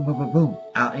boom, boom, boom, boom, boom,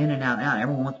 out, in and out, out.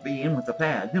 Everyone wants to be in with the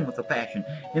fads, in with the fashion.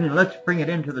 And then let's bring it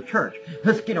into the church.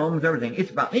 Let's get on with everything.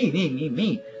 It's about me, me, me,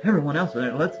 me. Everyone else in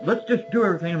it. Let's just do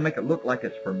everything and make it look like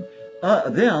it's for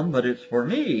them, but it's for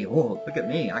me. Oh, look at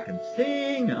me. I can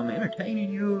sing. I'm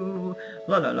entertaining you.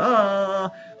 La la la.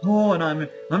 Oh, and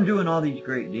I'm doing all these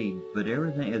great deeds. But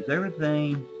is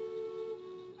everything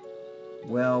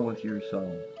well with your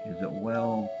soul? Is it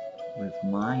well with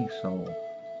my soul?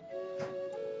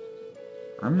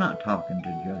 I'm not talking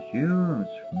to just you.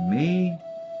 It's me,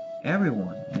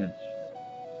 everyone.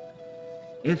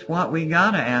 It's what we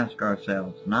gotta ask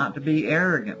ourselves, not to be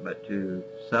arrogant, but to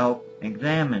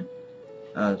self-examine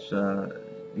us. You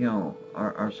know,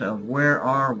 ourselves. Where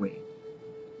are we?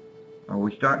 Are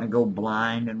we starting to go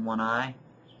blind in one eye?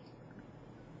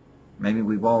 Maybe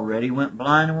we've already went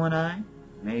blind in one eye.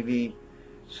 Maybe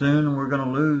soon we're going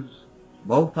to lose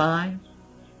both eyes.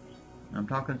 I'm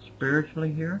talking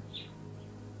spiritually here.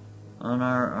 On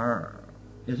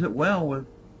is it well with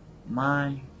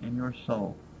my and your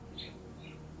soul?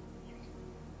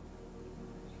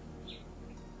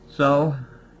 So,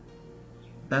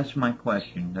 That's my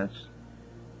question.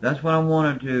 That's what I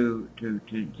wanted to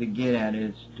get at,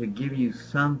 is to give you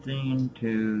something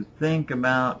to think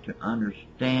about, to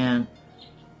understand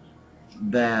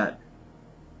that,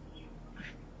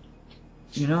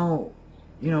 you know,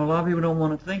 a lot of people don't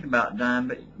want to think about dying,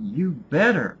 but you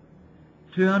better,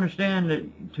 to understand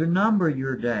that, to number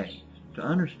your days, to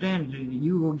understand that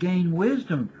you will gain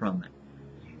wisdom from it.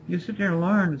 You sit there and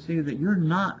learn to see that you're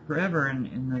not forever,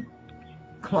 and the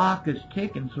clock is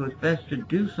ticking, so it's best to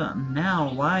do something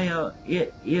now while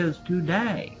it is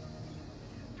today.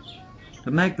 To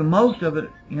make the most of it,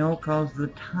 because the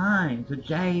times, the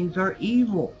days are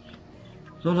evil.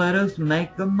 So let us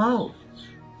make the most.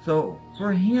 So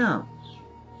for him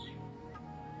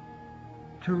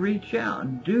to reach out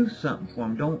and do something for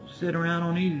him. Don't sit around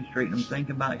on Easy Street and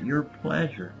think about your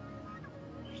pleasure.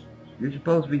 You're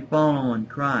supposed to be following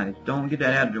Christ. Don't get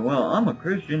that attitude, well, I'm a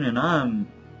Christian and I'm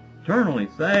eternally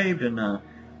saved and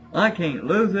I can't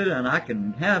lose it and I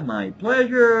can have my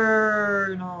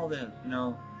pleasure and all this.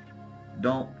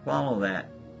 Don't follow that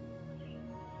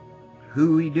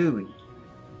hooey-dooey.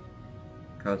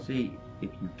 Because see,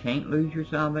 if you can't lose your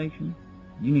salvation,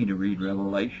 you need to read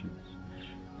Revelations.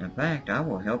 In fact, I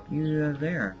will help you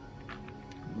there.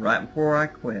 Right before I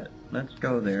quit, let's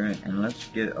go there and let's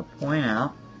get a point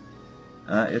out.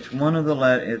 It's one of the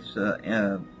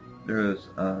there's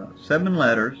 7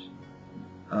 letters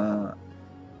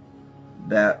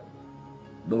that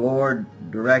the Lord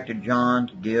directed John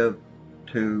to give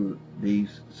to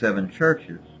these 7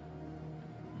 churches.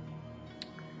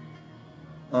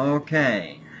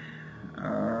 Okay.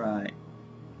 Alright.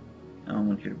 I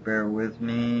want you to bear with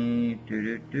me.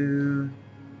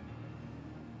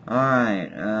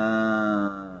 Alright.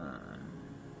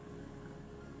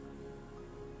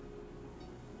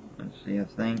 Let's see, I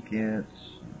think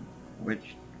it's...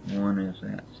 Which one is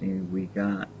that? See, we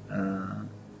got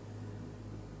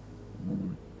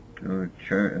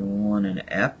one in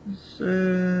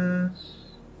Ephesus.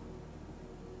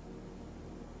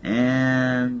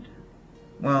 And...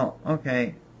 Well,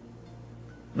 okay.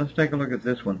 Let's take a look at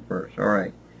this one first.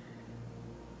 Alright.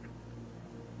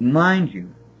 Mind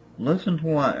you, listen to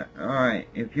what... Alright,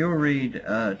 if you'll read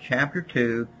chapter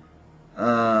 2,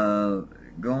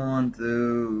 going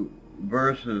through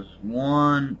verses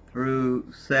 1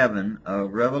 through 7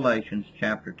 of Revelations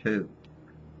chapter 2.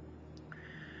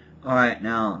 Alright,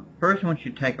 now, first I want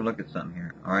you to take a look at something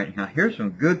here. Alright, now here's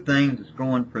some good things that's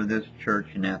going for this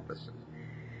church in Ephesus.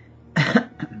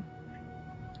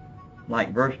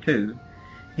 Like verse 2,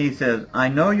 he says, I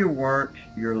know your works,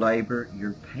 your labor,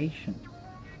 your patience.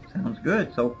 Sounds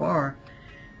good so far.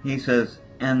 He says,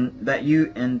 and that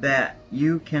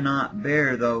you cannot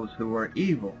bear those who are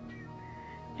evil.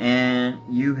 And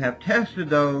you have tested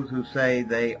those who say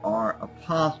they are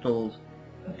apostles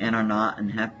and are not,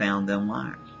 and have found them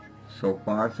liars. So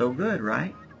far, so good,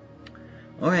 right?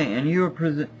 Okay, and you have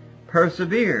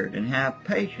persevered, and have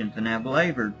patience, and have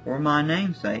labored for my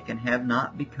name's sake, and have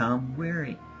not become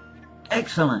weary.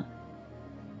 Excellent.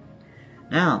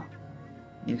 Now,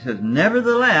 he says,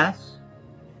 nevertheless,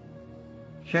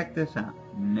 check this out.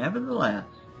 Nevertheless,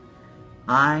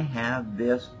 I have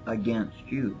this against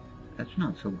you. That's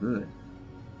not so good.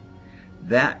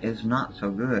 That is not so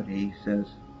good. He says,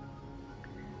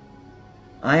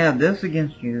 I have this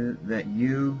against you, that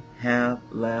you have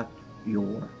left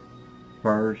your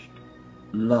first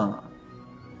love.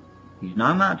 He's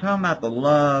not talking about the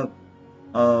love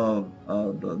of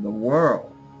the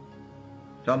world.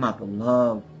 He's talking about the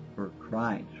love for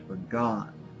Christ, for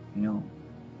God, Him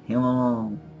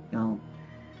alone,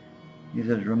 He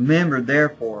says, remember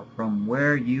therefore from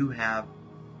where you have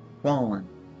fallen.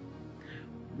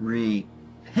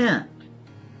 Repent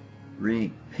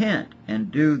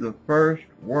and do the first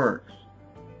works,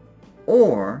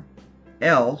 or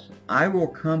else I will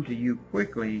come to you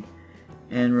quickly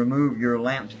and remove your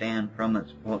lampstand from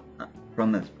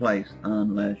its place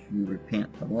unless you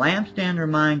repent. The lampstand,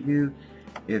 remind you,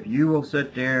 if you will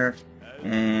sit there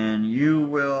and you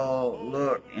will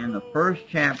look in the first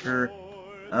chapter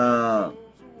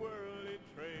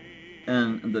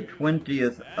in the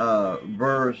 20th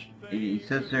verse, he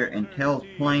sits there and tells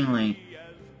plainly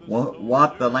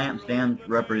what the lampstands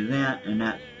represent, and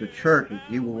that's the church.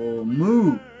 He will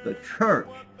remove the church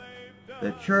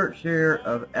here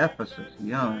of Ephesus.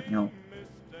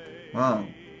 Wow.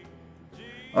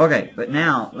 Okay, but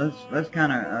now let's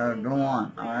kind of go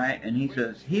on. All right, and he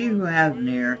says, "He who has an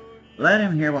ear, let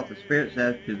him hear what the Spirit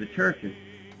says to the churches.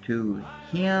 To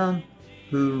him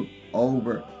who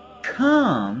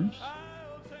overcomes,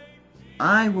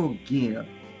 I will give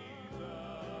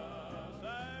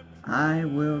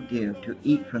to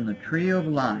eat from the tree of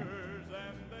life,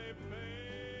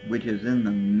 which is in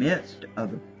the midst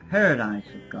of the paradise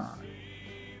of God.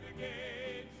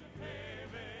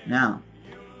 Now,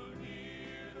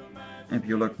 if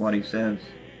you look what he says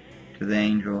to the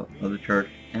angel of the church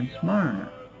in Smyrna.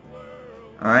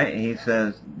 Alright, he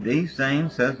says, "These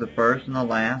things says the first and the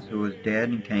last, who was dead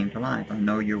and came to life. I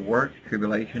know your works,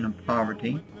 tribulation, and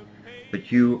poverty,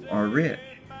 but you are rich.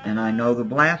 And I know the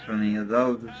blasphemy of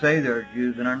those who say they are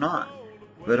Jews and are not,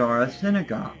 but are a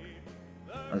synagogue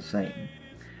of Satan.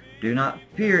 Do not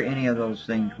fear any of those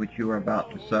things which you are about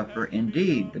to suffer.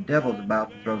 Indeed, the devil is about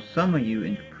to throw some of you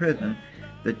into prison,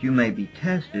 that you may be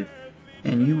tested,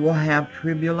 and you will have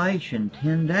tribulation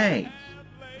 10 days.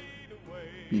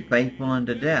 Be faithful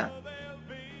unto death.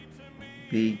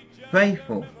 Be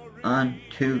faithful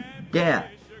unto death,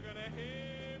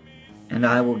 and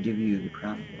I will give you the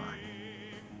crown of life."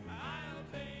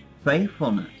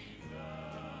 Faithfulness,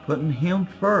 putting him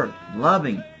first,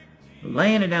 loving,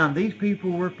 laying it down. These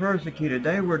people were persecuted.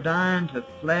 They were dying to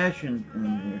flesh and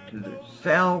to their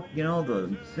self, you know,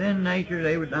 the sin nature.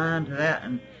 They were dying to that,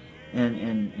 and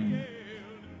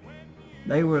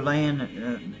they were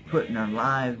putting their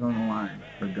lives on the line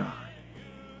for God.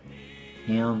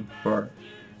 Him first.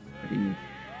 But he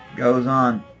goes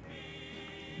on.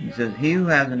 He says, "He who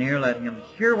has an ear, let him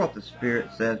hear what the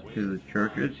Spirit says to the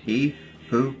churches. He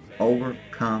who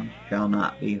overcomes shall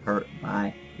not be hurt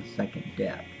by the second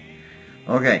death."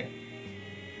 Okay.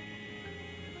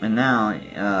 And now,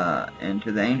 and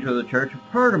to the angel of the church of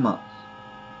Pergamos.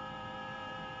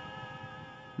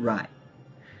 Right.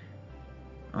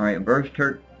 Alright, verse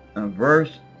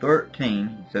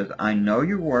 13 says, "I know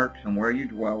your works and where you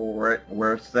dwell,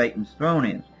 where Satan's throne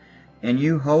is, and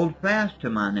you hold fast to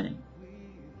my name,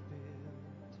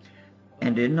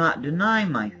 and did not deny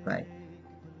my faith,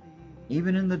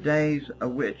 even in the days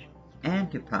of which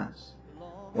Antipas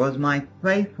was my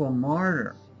faithful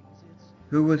martyr,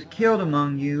 who was killed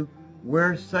among you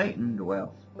where Satan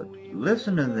dwells." But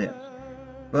listen to this.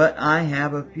 "But I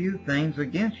have a few things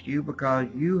against you, because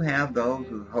you have those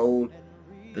who hold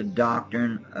the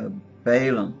doctrine of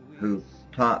Balaam, who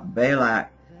taught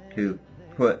Balak to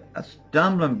put a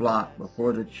stumbling block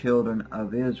before the children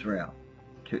of Israel,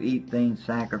 to eat things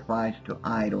sacrificed to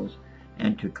idols,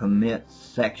 and to commit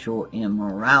sexual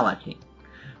immorality."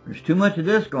 There's too much of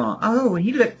this going on. "Oh,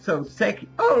 he looks so sexy.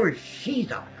 Oh,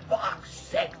 she's a fox,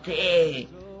 sexy."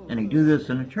 And they do this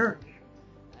in the church.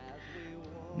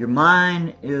 Your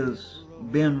mind is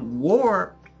been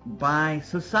warped by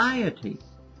society.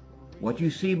 What you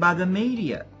see by the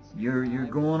media, you're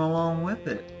going along with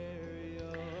it.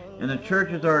 And the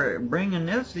churches are bringing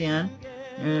this in,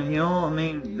 and you know, I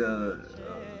mean, the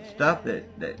stuff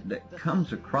that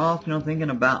comes across, you know, thinking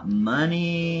about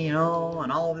money, you know,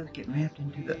 and all this getting wrapped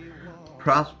into the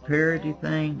prosperity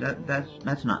thing.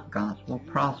 That's not gospel.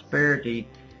 Prosperity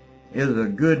is a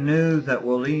good news that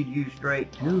will lead you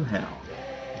straight to hell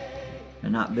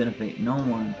and not benefit no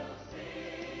one,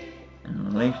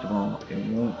 and least of all, it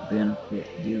won't benefit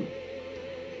you.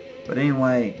 But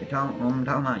anyway, I'm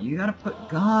talking about, you got to put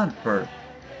God first.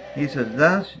 He says,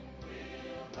 "Thus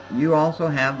you also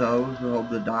have those who hold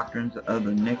the doctrines of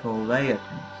the Nicolaitans,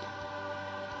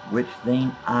 which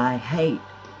thing I hate."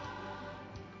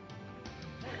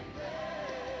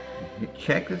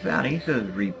 Check this out. He says,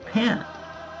 "Repent,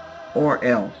 or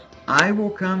else I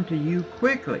will come to you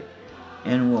quickly,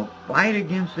 and will fight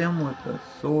against them with the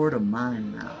sword of my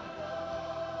mouth."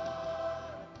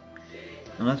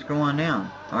 And let's go on down.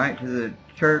 Alright, to the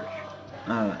church,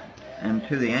 and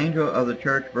to the angel of the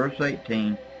church, verse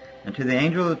 18, "And to the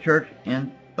angel of the church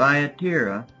in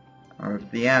Thyatira," or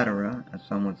Theatira, as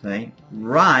some would say,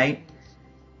 "write,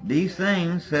 these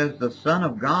things says the Son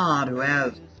of God, who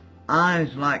has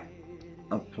eyes like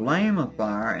a flame of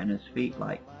fire, and his feet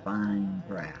like fine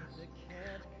brass.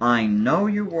 I know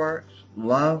your works,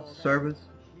 love, service,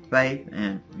 faith,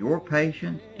 and your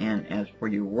patience, and as for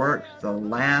your works, the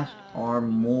last are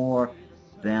more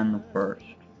than the first."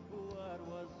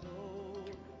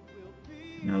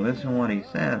 Now listen what he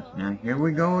says. Now here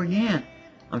we go again.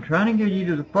 I'm trying to get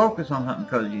you to focus on something,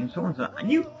 because someone said,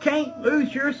 "You can't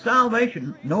lose your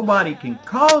salvation." Nobody can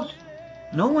cause,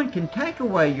 no one can take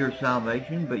away your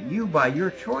salvation, but you, by your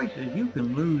choices, you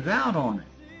can lose out on it.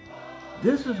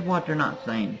 This is what they're not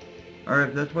saying. Or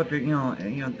if that's what they're,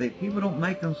 the people don't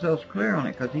make themselves clear on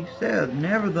it, because he says,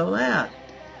 "Nevertheless,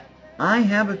 I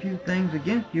have a few things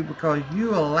against you, because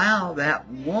you allow that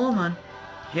woman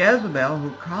Jezebel, who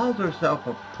calls herself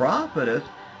a prophetess,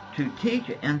 to teach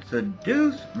and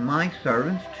seduce my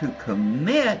servants to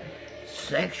commit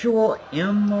sexual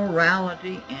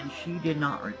immorality, and she did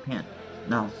not repent."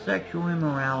 Now, sexual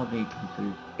immorality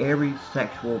considers every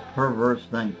sexual perverse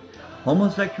thing.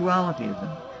 Homosexuality is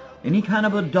that. Any kind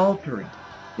of adultery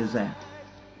is that.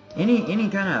 Any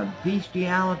kind of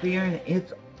bestiality or anything,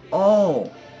 it's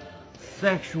all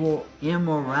sexual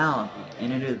immorality,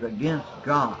 and it is against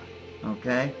God.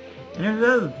 Okay? And there's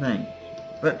other things.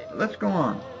 But let's go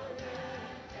on.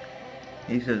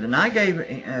 He says, and I gave,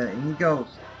 he goes,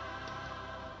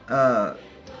 all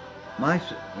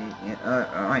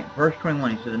right, verse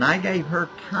 21, he says, and I gave her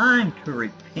time to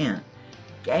repent.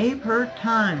 Gave her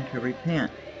time to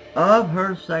repent of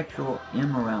her sexual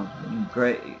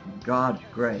immorality. God's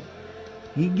grace.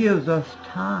 He gives us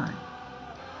time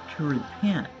to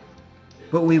repent,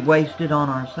 but we waste it on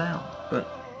ourselves. But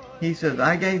he says,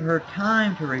 I gave her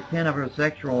time to repent of her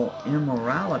sexual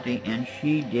immorality, and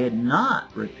she did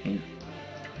not repent.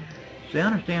 See,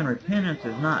 understand, repentance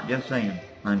is not just saying,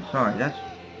 I'm sorry. That's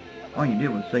all you did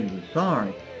was say you're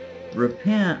sorry.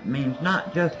 Repent means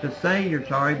not just to say you're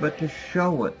sorry, but to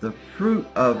show it, the fruit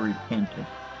of repentance,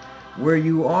 where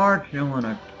you are doing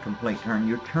a complete turn.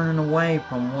 You're turning away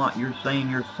from what you're saying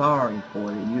you're sorry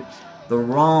for, the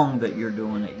wrong that you're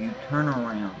doing, that you turn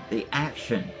around, the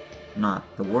action, not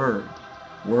the words.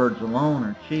 Words alone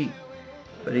are cheap.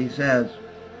 But he says,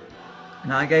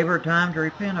 and I gave her time to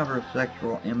repent of her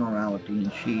sexual immorality,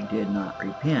 and she did not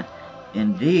repent.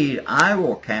 Indeed, I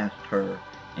will cast her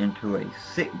into a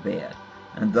sick bed,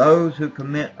 and those who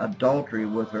commit adultery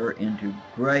with her into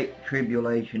great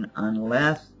tribulation,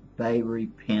 unless they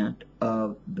repent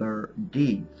of their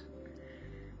deeds.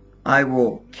 I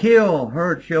will kill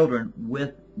her children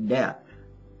with death,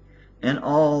 and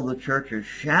all the churches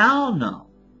shall know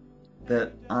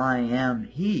that I am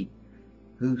he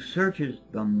who searches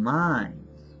the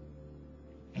minds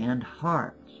and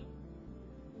hearts.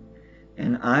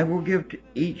 And I will give to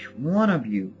each one of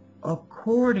you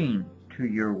according to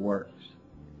your works.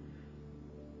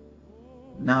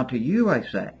 Now to you I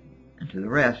say, and to the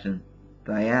rest in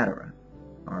Thyatira,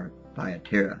 or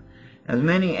Thyatira, as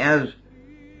many as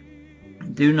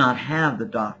do not have the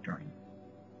doctrine,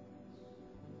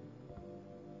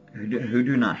 who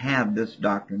do not have this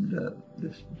doctrine,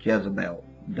 this Jezebel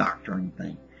doctrine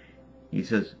thing. He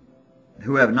says,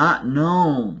 who have not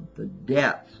known the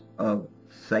depths of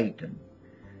Satan,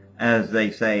 as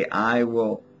they say, I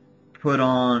will put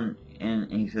on,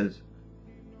 and he says,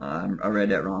 I read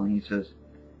that wrong. He says,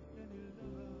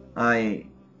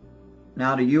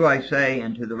 now to you I say,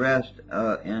 and to the rest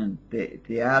in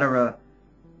Thyatira,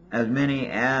 as many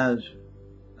as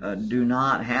do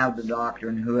not have the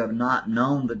doctrine, who have not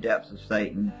known the depths of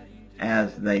Satan,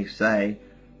 as they say,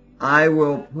 I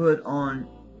will put on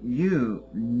you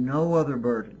no other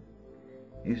burden.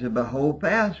 He said, but hold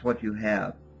fast what you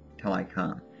have till I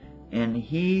come. And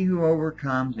he who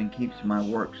overcomes and keeps my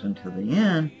works until the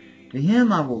end, to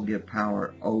him I will give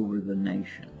power over the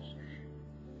nations.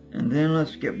 And then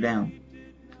let's skip down.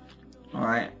 All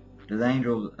right, to the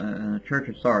angels in the church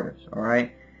of Sardis. All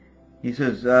right, he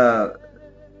says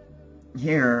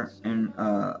here, and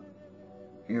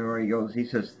here where he goes, he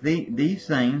says, these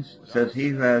things, says he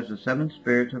who has the 7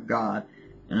 spirits of God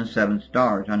and the 7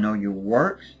 stars. I know your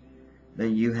works, that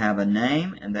you have a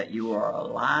name, and that you are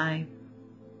alive,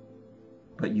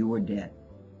 but you were dead.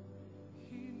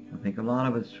 I think a lot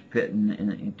of us fit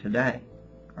in today,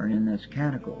 are in this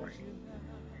category.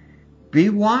 Be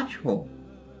watchful,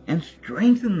 and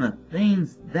strengthen the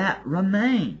things that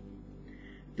remain,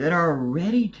 that are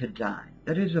ready to die,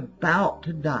 that is about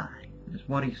to die. That's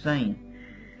what he's saying.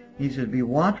 He says, be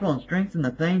watchful and strengthen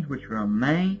the things which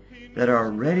remain, that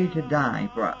are ready to die,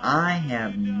 for I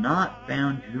have not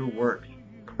found your works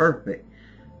perfect,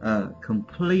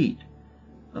 complete,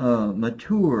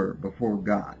 mature before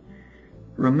God.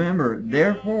 Remember,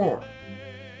 therefore,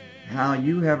 how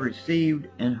you have received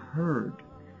and heard.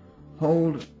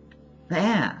 Hold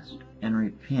fast and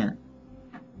repent.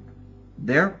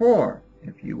 Therefore,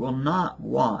 if you will not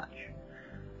watch,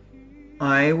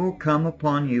 I will come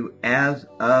upon you as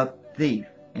a thief,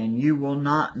 and you will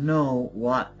not know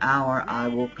what hour I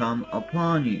will come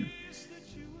upon you.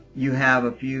 You have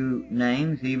a few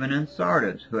names even in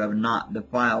Sardis, who have not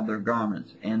defiled their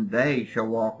garments, and they shall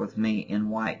walk with me in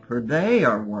white, for they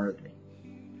are worthy.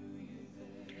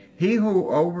 He who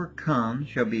overcomes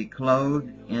shall be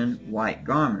clothed in white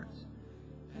garments.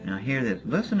 Now hear this.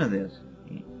 Listen to this.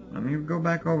 Let me go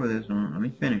back over this and let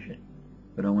me finish it.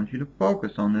 But I want you to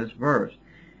focus on this verse.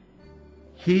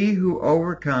 He who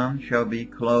overcomes shall be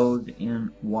clothed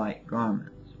in white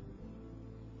garments.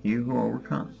 He who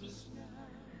overcomes.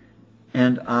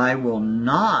 And I will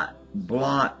not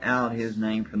blot out his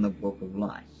name from the book of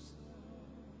life.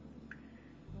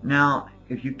 Now,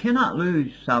 if you cannot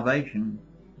lose salvation,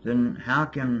 then how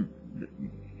can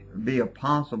be a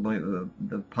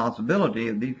the possibility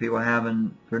of these people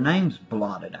having their names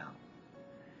blotted out.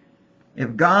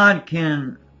 If God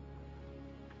can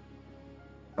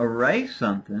erase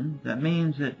something, that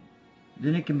means that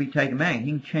then it can be taken back. He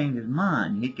can change his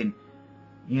mind. He can,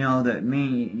 that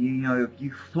mean, if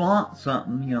you flaunt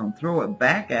something, and throw it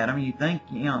back at him, you think,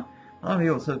 a lot of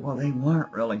people say, well, they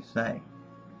weren't really saved.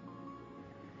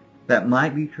 That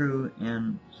might be true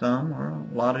in some or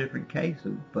a lot of different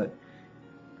cases, but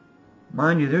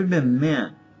mind you, there's been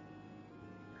men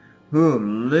who have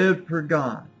lived for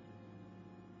God,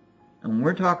 and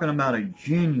we're talking about a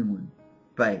genuine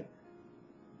faith.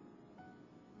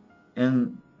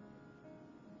 And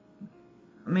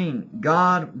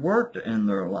God worked in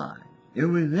their lives. It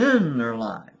was in their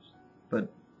lives, but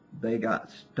they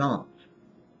got stumped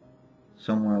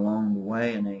somewhere along the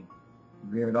way, and they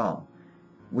veered off.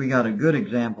 We got a good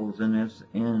examples in this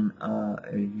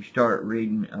as you start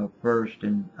reading First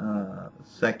and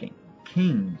Second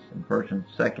Kings and First and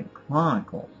Second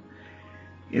Chronicles.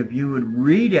 If you would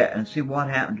read it and see what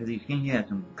happened to these kings, you had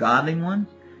some godly ones,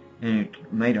 and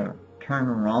it made a turn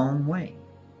the wrong way.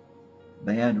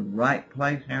 They had the right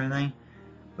place and everything,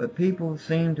 but people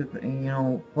seem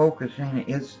to, focus saying,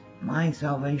 my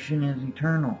salvation is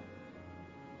eternal.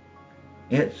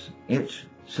 It's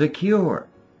secure.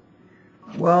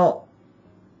 Well,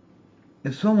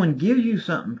 if someone gives you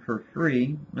something for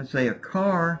free, let's say a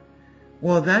car,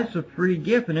 well, that's a free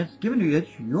gift, and it's given to you.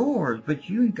 It's yours, but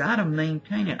you got to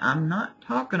maintain it. I'm not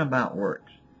talking about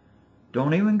works.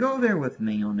 Don't even go there with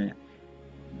me on that.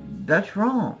 That's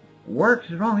wrong. Works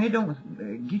is wrong. It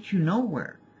don't get you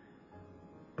nowhere.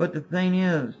 But the thing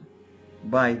is,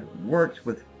 by works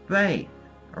with faith,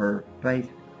 or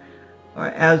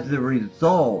as the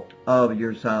result of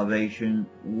your salvation,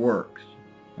 works.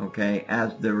 Okay,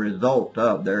 as the result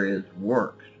of, there is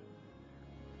works.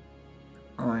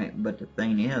 Alright, but the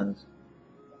thing is,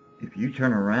 if you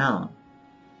turn around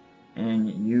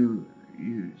and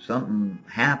something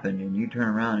happened and you turn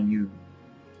around and you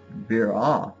veer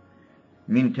off,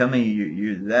 you mean to tell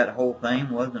me that whole thing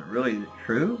wasn't really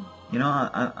true?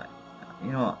 I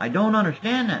don't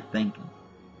understand that thinking.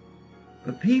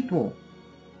 But people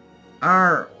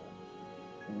are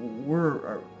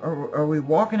we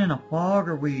walking in a fog?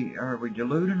 Are we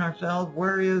deluding ourselves?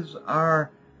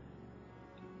 Are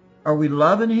we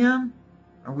loving Him?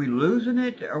 Are we losing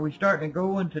it? Are we starting to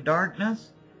go into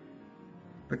darkness?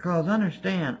 Because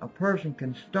understand, a person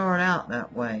can start out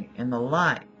that way in the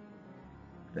light.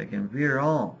 They can veer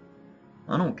off.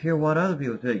 I don't care what other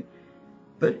people say.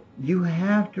 But you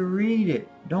have to read it.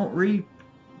 Don't read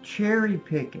cherry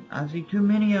picking. I see too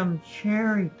many of them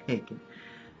cherry picking.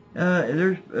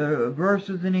 There's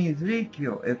verses in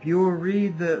Ezekiel. If you will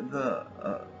read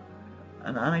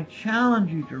and I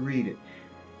challenge you to read it,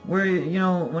 where,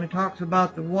 when it talks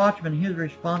about the watchman, his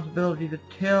responsibility to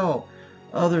tell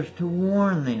others, to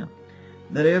warn them,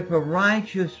 that if a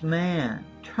righteous man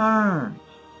turns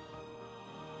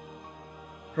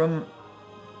from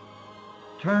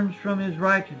his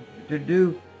righteousness to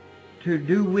do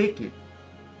wicked,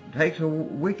 takes a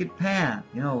wicked path,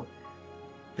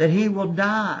 that he will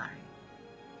die.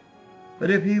 But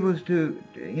if he was to,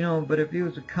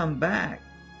 come back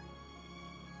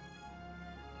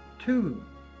to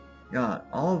God,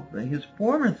 all of his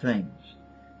former things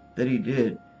that he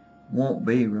did won't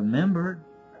be remembered.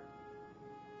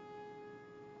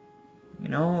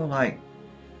 But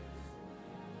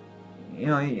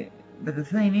the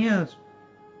thing is,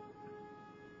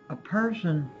 a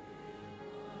person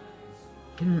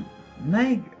can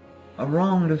make a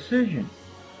wrong decision.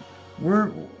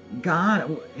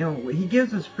 God, He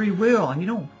gives us free will. He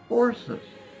don't force us.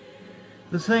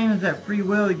 The same as that free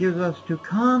will He gives us to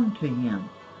come to Him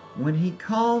when He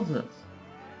calls us.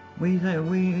 We say,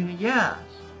 yes.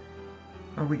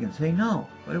 Or we can say no.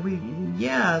 But if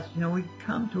yes, we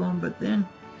come to Him, but then,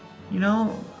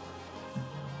 then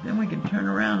we can turn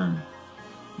around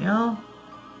and,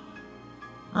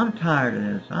 I'm tired of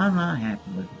this. I'm not happy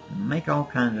with it. And make all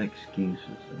kinds of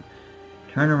excuses. And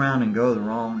turn around and go the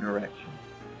wrong direction.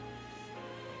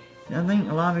 I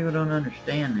think a lot of people don't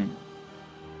understand that.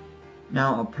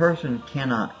 Now, a person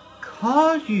cannot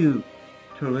cause you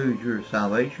to lose your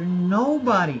salvation.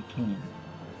 Nobody can.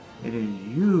 It is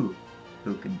you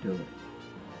who can do it.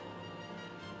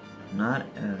 Not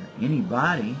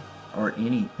anybody or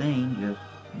anything, just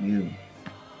you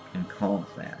can cause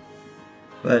that.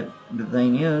 But the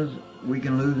thing is, we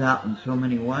can lose out in so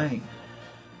many ways.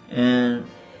 And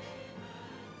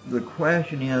the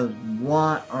question is,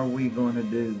 what are we going to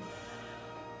do?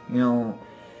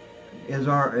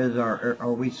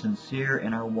 Are we sincere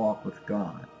in our walk with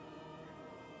God?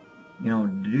 You know,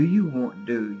 do you want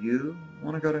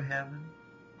to go to heaven?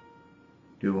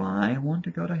 Do I want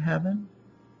to go to heaven?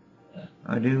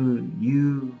 Or do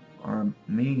you or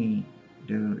me,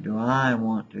 do I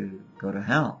want to go to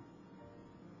hell?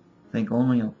 I think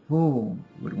only a fool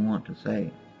would want to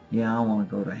say, yeah, I want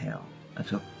to go to hell.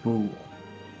 That's a fool.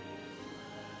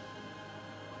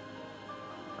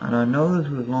 And I know this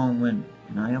was long-winded,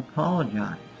 and I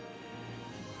apologize.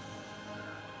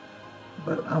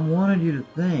 But I wanted you to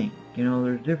think, you know,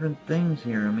 there's different things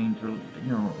here. I mean,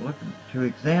 to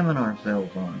examine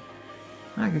ourselves on.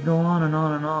 I could go on and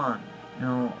on and on, you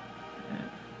know.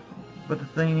 But the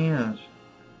thing is,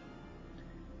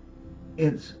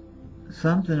 it's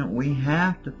something that we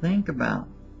have to think about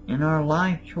in our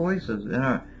life choices, in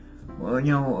our,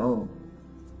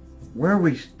 where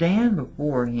we stand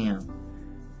before Him.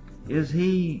 Is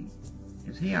He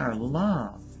our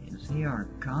love? Is He our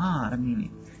God? I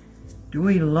mean, do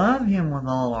we love Him with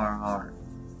all our heart?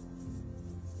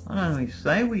 Well, not we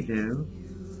say we do,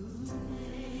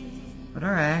 but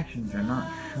our actions are not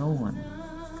showing.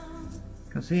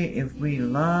 Because see, if we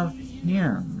love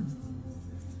Him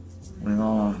with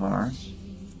all our hearts,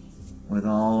 with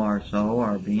all our soul,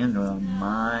 our being, our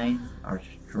mind, our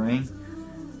strength,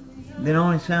 then it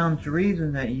only stands to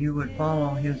reason that you would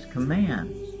follow His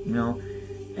commands, you know.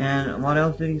 And what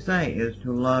else did He say? Is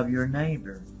to love your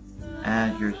neighbor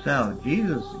as yourself.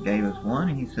 Jesus gave us one.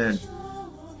 He said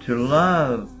to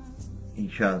love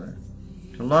each other,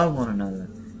 to love one another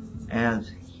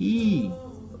as He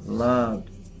loved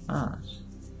us.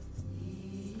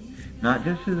 Not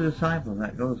just to the disciples,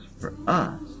 that goes for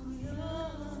us.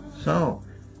 So,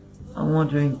 I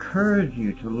want to encourage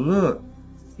you to look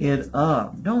it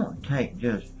up. Don't take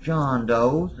just John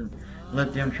Doe's and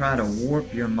let them try to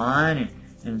warp your mind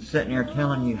and sitting there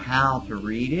telling you how to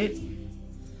read it.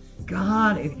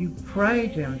 God, if you pray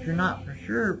to Him, if you're not for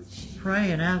sure,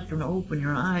 pray and ask Him to open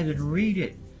your eyes and read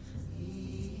it.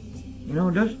 You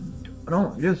know,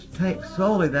 don't just take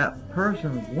solely that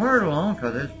person's word alone,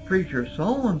 because it's preacher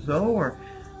so-and-so, or,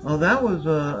 oh, that was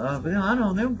I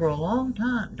know them for a long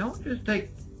time. Don't just take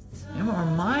him or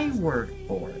my word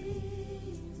for it.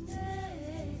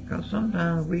 Because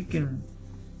sometimes we can,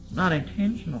 not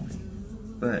intentionally,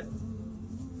 but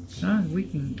sometimes we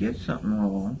can get something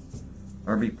wrong,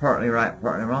 or be partly right,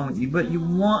 partly wrong, but you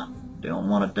don't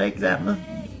want to take that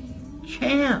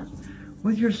chance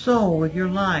with your soul, with your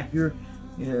life,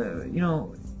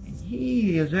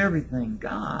 He is everything,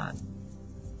 God.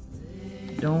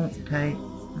 Don't take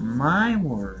my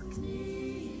word.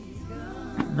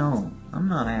 No, I'm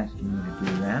not asking you to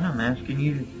do that. I'm asking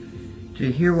you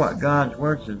to hear what God's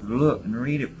word says. Look and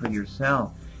read it for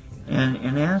yourself.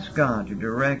 And ask God to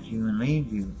direct you and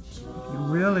lead you. If you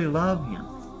really love Him.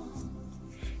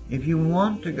 If you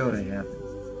want to go to heaven.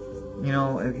 You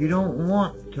know, if you don't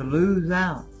want to lose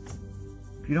out.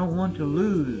 If you don't want to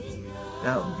lose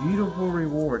that beautiful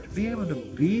reward, to be able to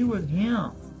be with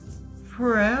Him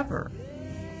forever,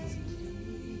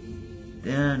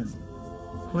 then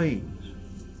please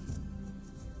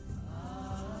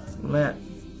let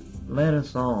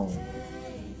us all,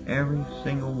 every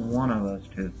single one of us,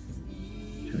 to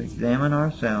examine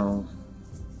ourselves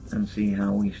and see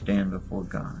how we stand before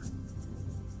God.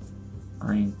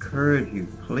 I encourage you,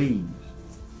 please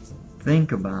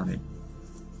think about it.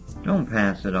 Don't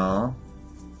pass it off.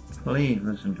 Please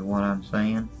listen to what I'm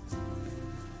saying.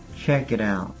 Check it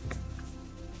out.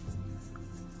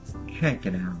 Check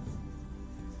it out.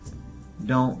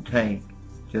 Don't take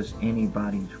just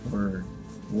anybody's word.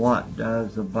 What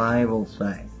does the Bible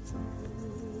say?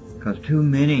 Because too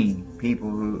many people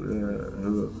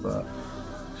who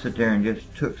sit there and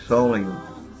just took solely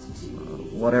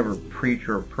whatever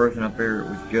preacher or person up there, it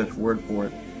was just word for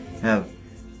it, have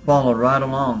followed right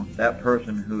along that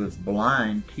person who is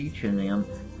blind, teaching them,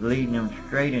 leading them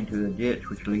straight into the ditch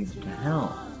which leads to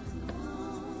hell.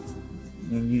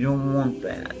 And you don't want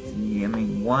that. I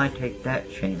mean, why take that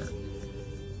chance?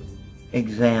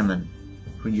 Examine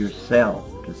for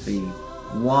yourself to see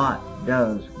what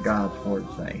does God's word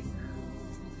say.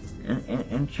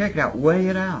 And check it out, weigh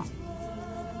it out.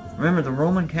 Remember the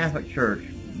Roman Catholic Church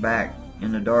back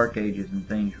in the Dark Ages and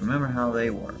things, remember how they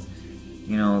were.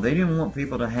 You know, they didn't want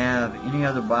people to have any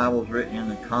other Bibles written in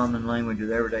the common language of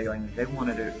the everyday language. They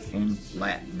wanted it in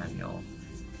Latin,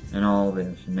 and all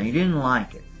this. And they didn't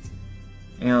like it.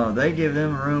 You know, they give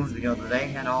them rooms, that they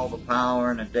had all the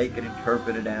power and that they could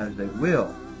interpret it as they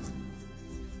will,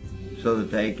 so that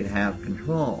they could have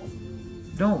control.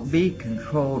 Don't be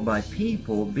controlled by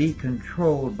people. Be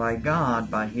controlled by God,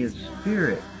 by His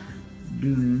Spirit.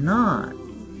 Do not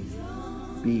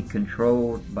be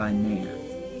controlled by man.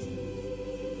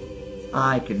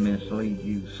 I can mislead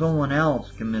you. Someone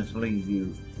else can mislead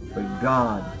you. But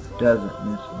God doesn't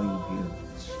mislead you.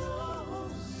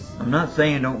 I'm not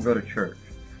saying don't go to church.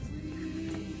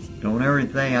 Don't ever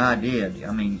think I did.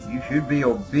 I mean, you should be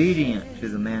obedient to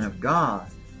the man of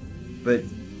God. But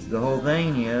the whole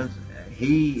thing is, if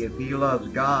he loves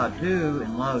God too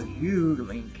and loves you, I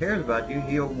mean, cares about you,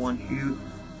 he'll want you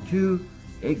to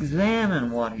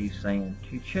examine what he's saying,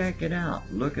 to check it out.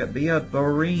 Be a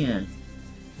Berean,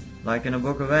 like in the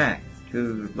book of Acts,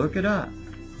 to look it up.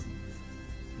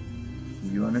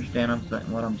 You understand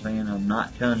what I'm saying? I'm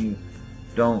not telling you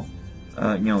don't,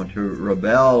 to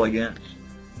rebel against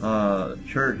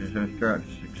church and start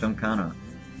some kind of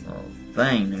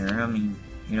thing there. I mean,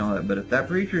 but if that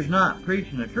preacher's not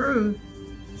preaching the truth,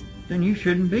 then you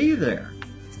shouldn't be there.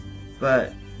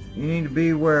 But you need to be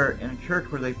in a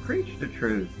church where they preach the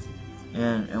truth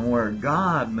and where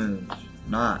God moves,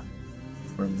 not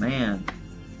where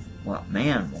what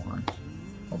man wants.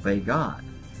 Obey God.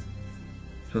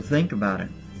 So think about it.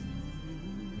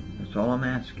 That's all I'm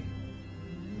asking.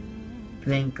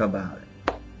 Think about it.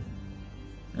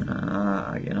 And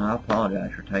I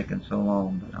apologize for taking so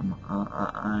long, but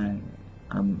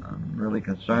I'm really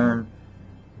concerned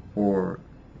for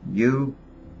you,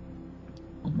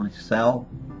 myself,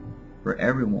 for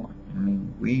everyone. I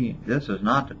mean, this is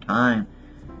not the time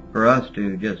for us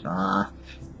to just, I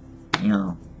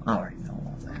already know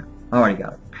all that. I already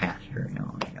got a pastor,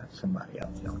 I got somebody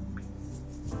else telling me.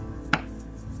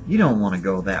 You don't want to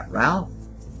go that route,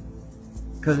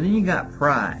 because then you got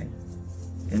pride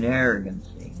and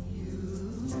arrogancy.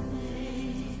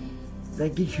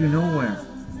 That gets you nowhere.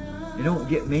 It don't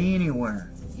get me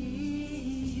anywhere.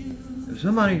 If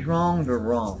somebody's wrong, they're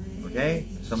wrong, okay?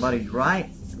 If somebody's right,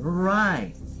 they're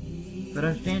right. But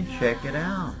understand, check it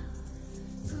out.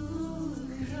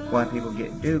 Why people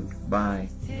get duped by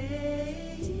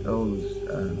those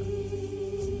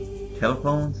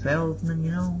telephone salesmen,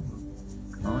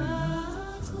 calling you up.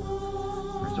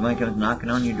 Or somebody comes knocking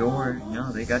on your door,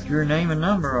 they got your name and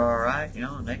number all right,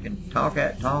 and they can talk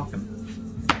that talk, and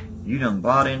you done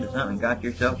bought into something and got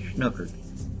yourself snookered,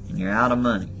 and you're out of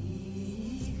money.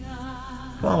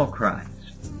 Follow Christ.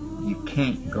 You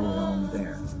can't go wrong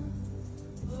there.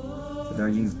 But are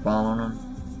you following him?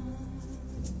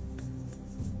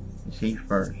 Is he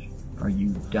first? Are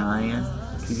you dying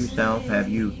to yourself? Have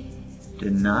you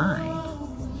denied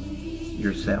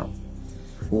yourself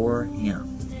for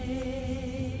him?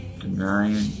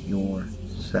 Denying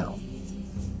yourself.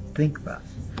 Think about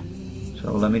it.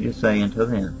 So let me just say until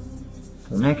then,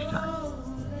 till next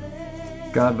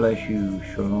time, God bless you.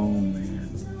 Shalom, man.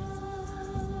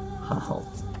 Oh.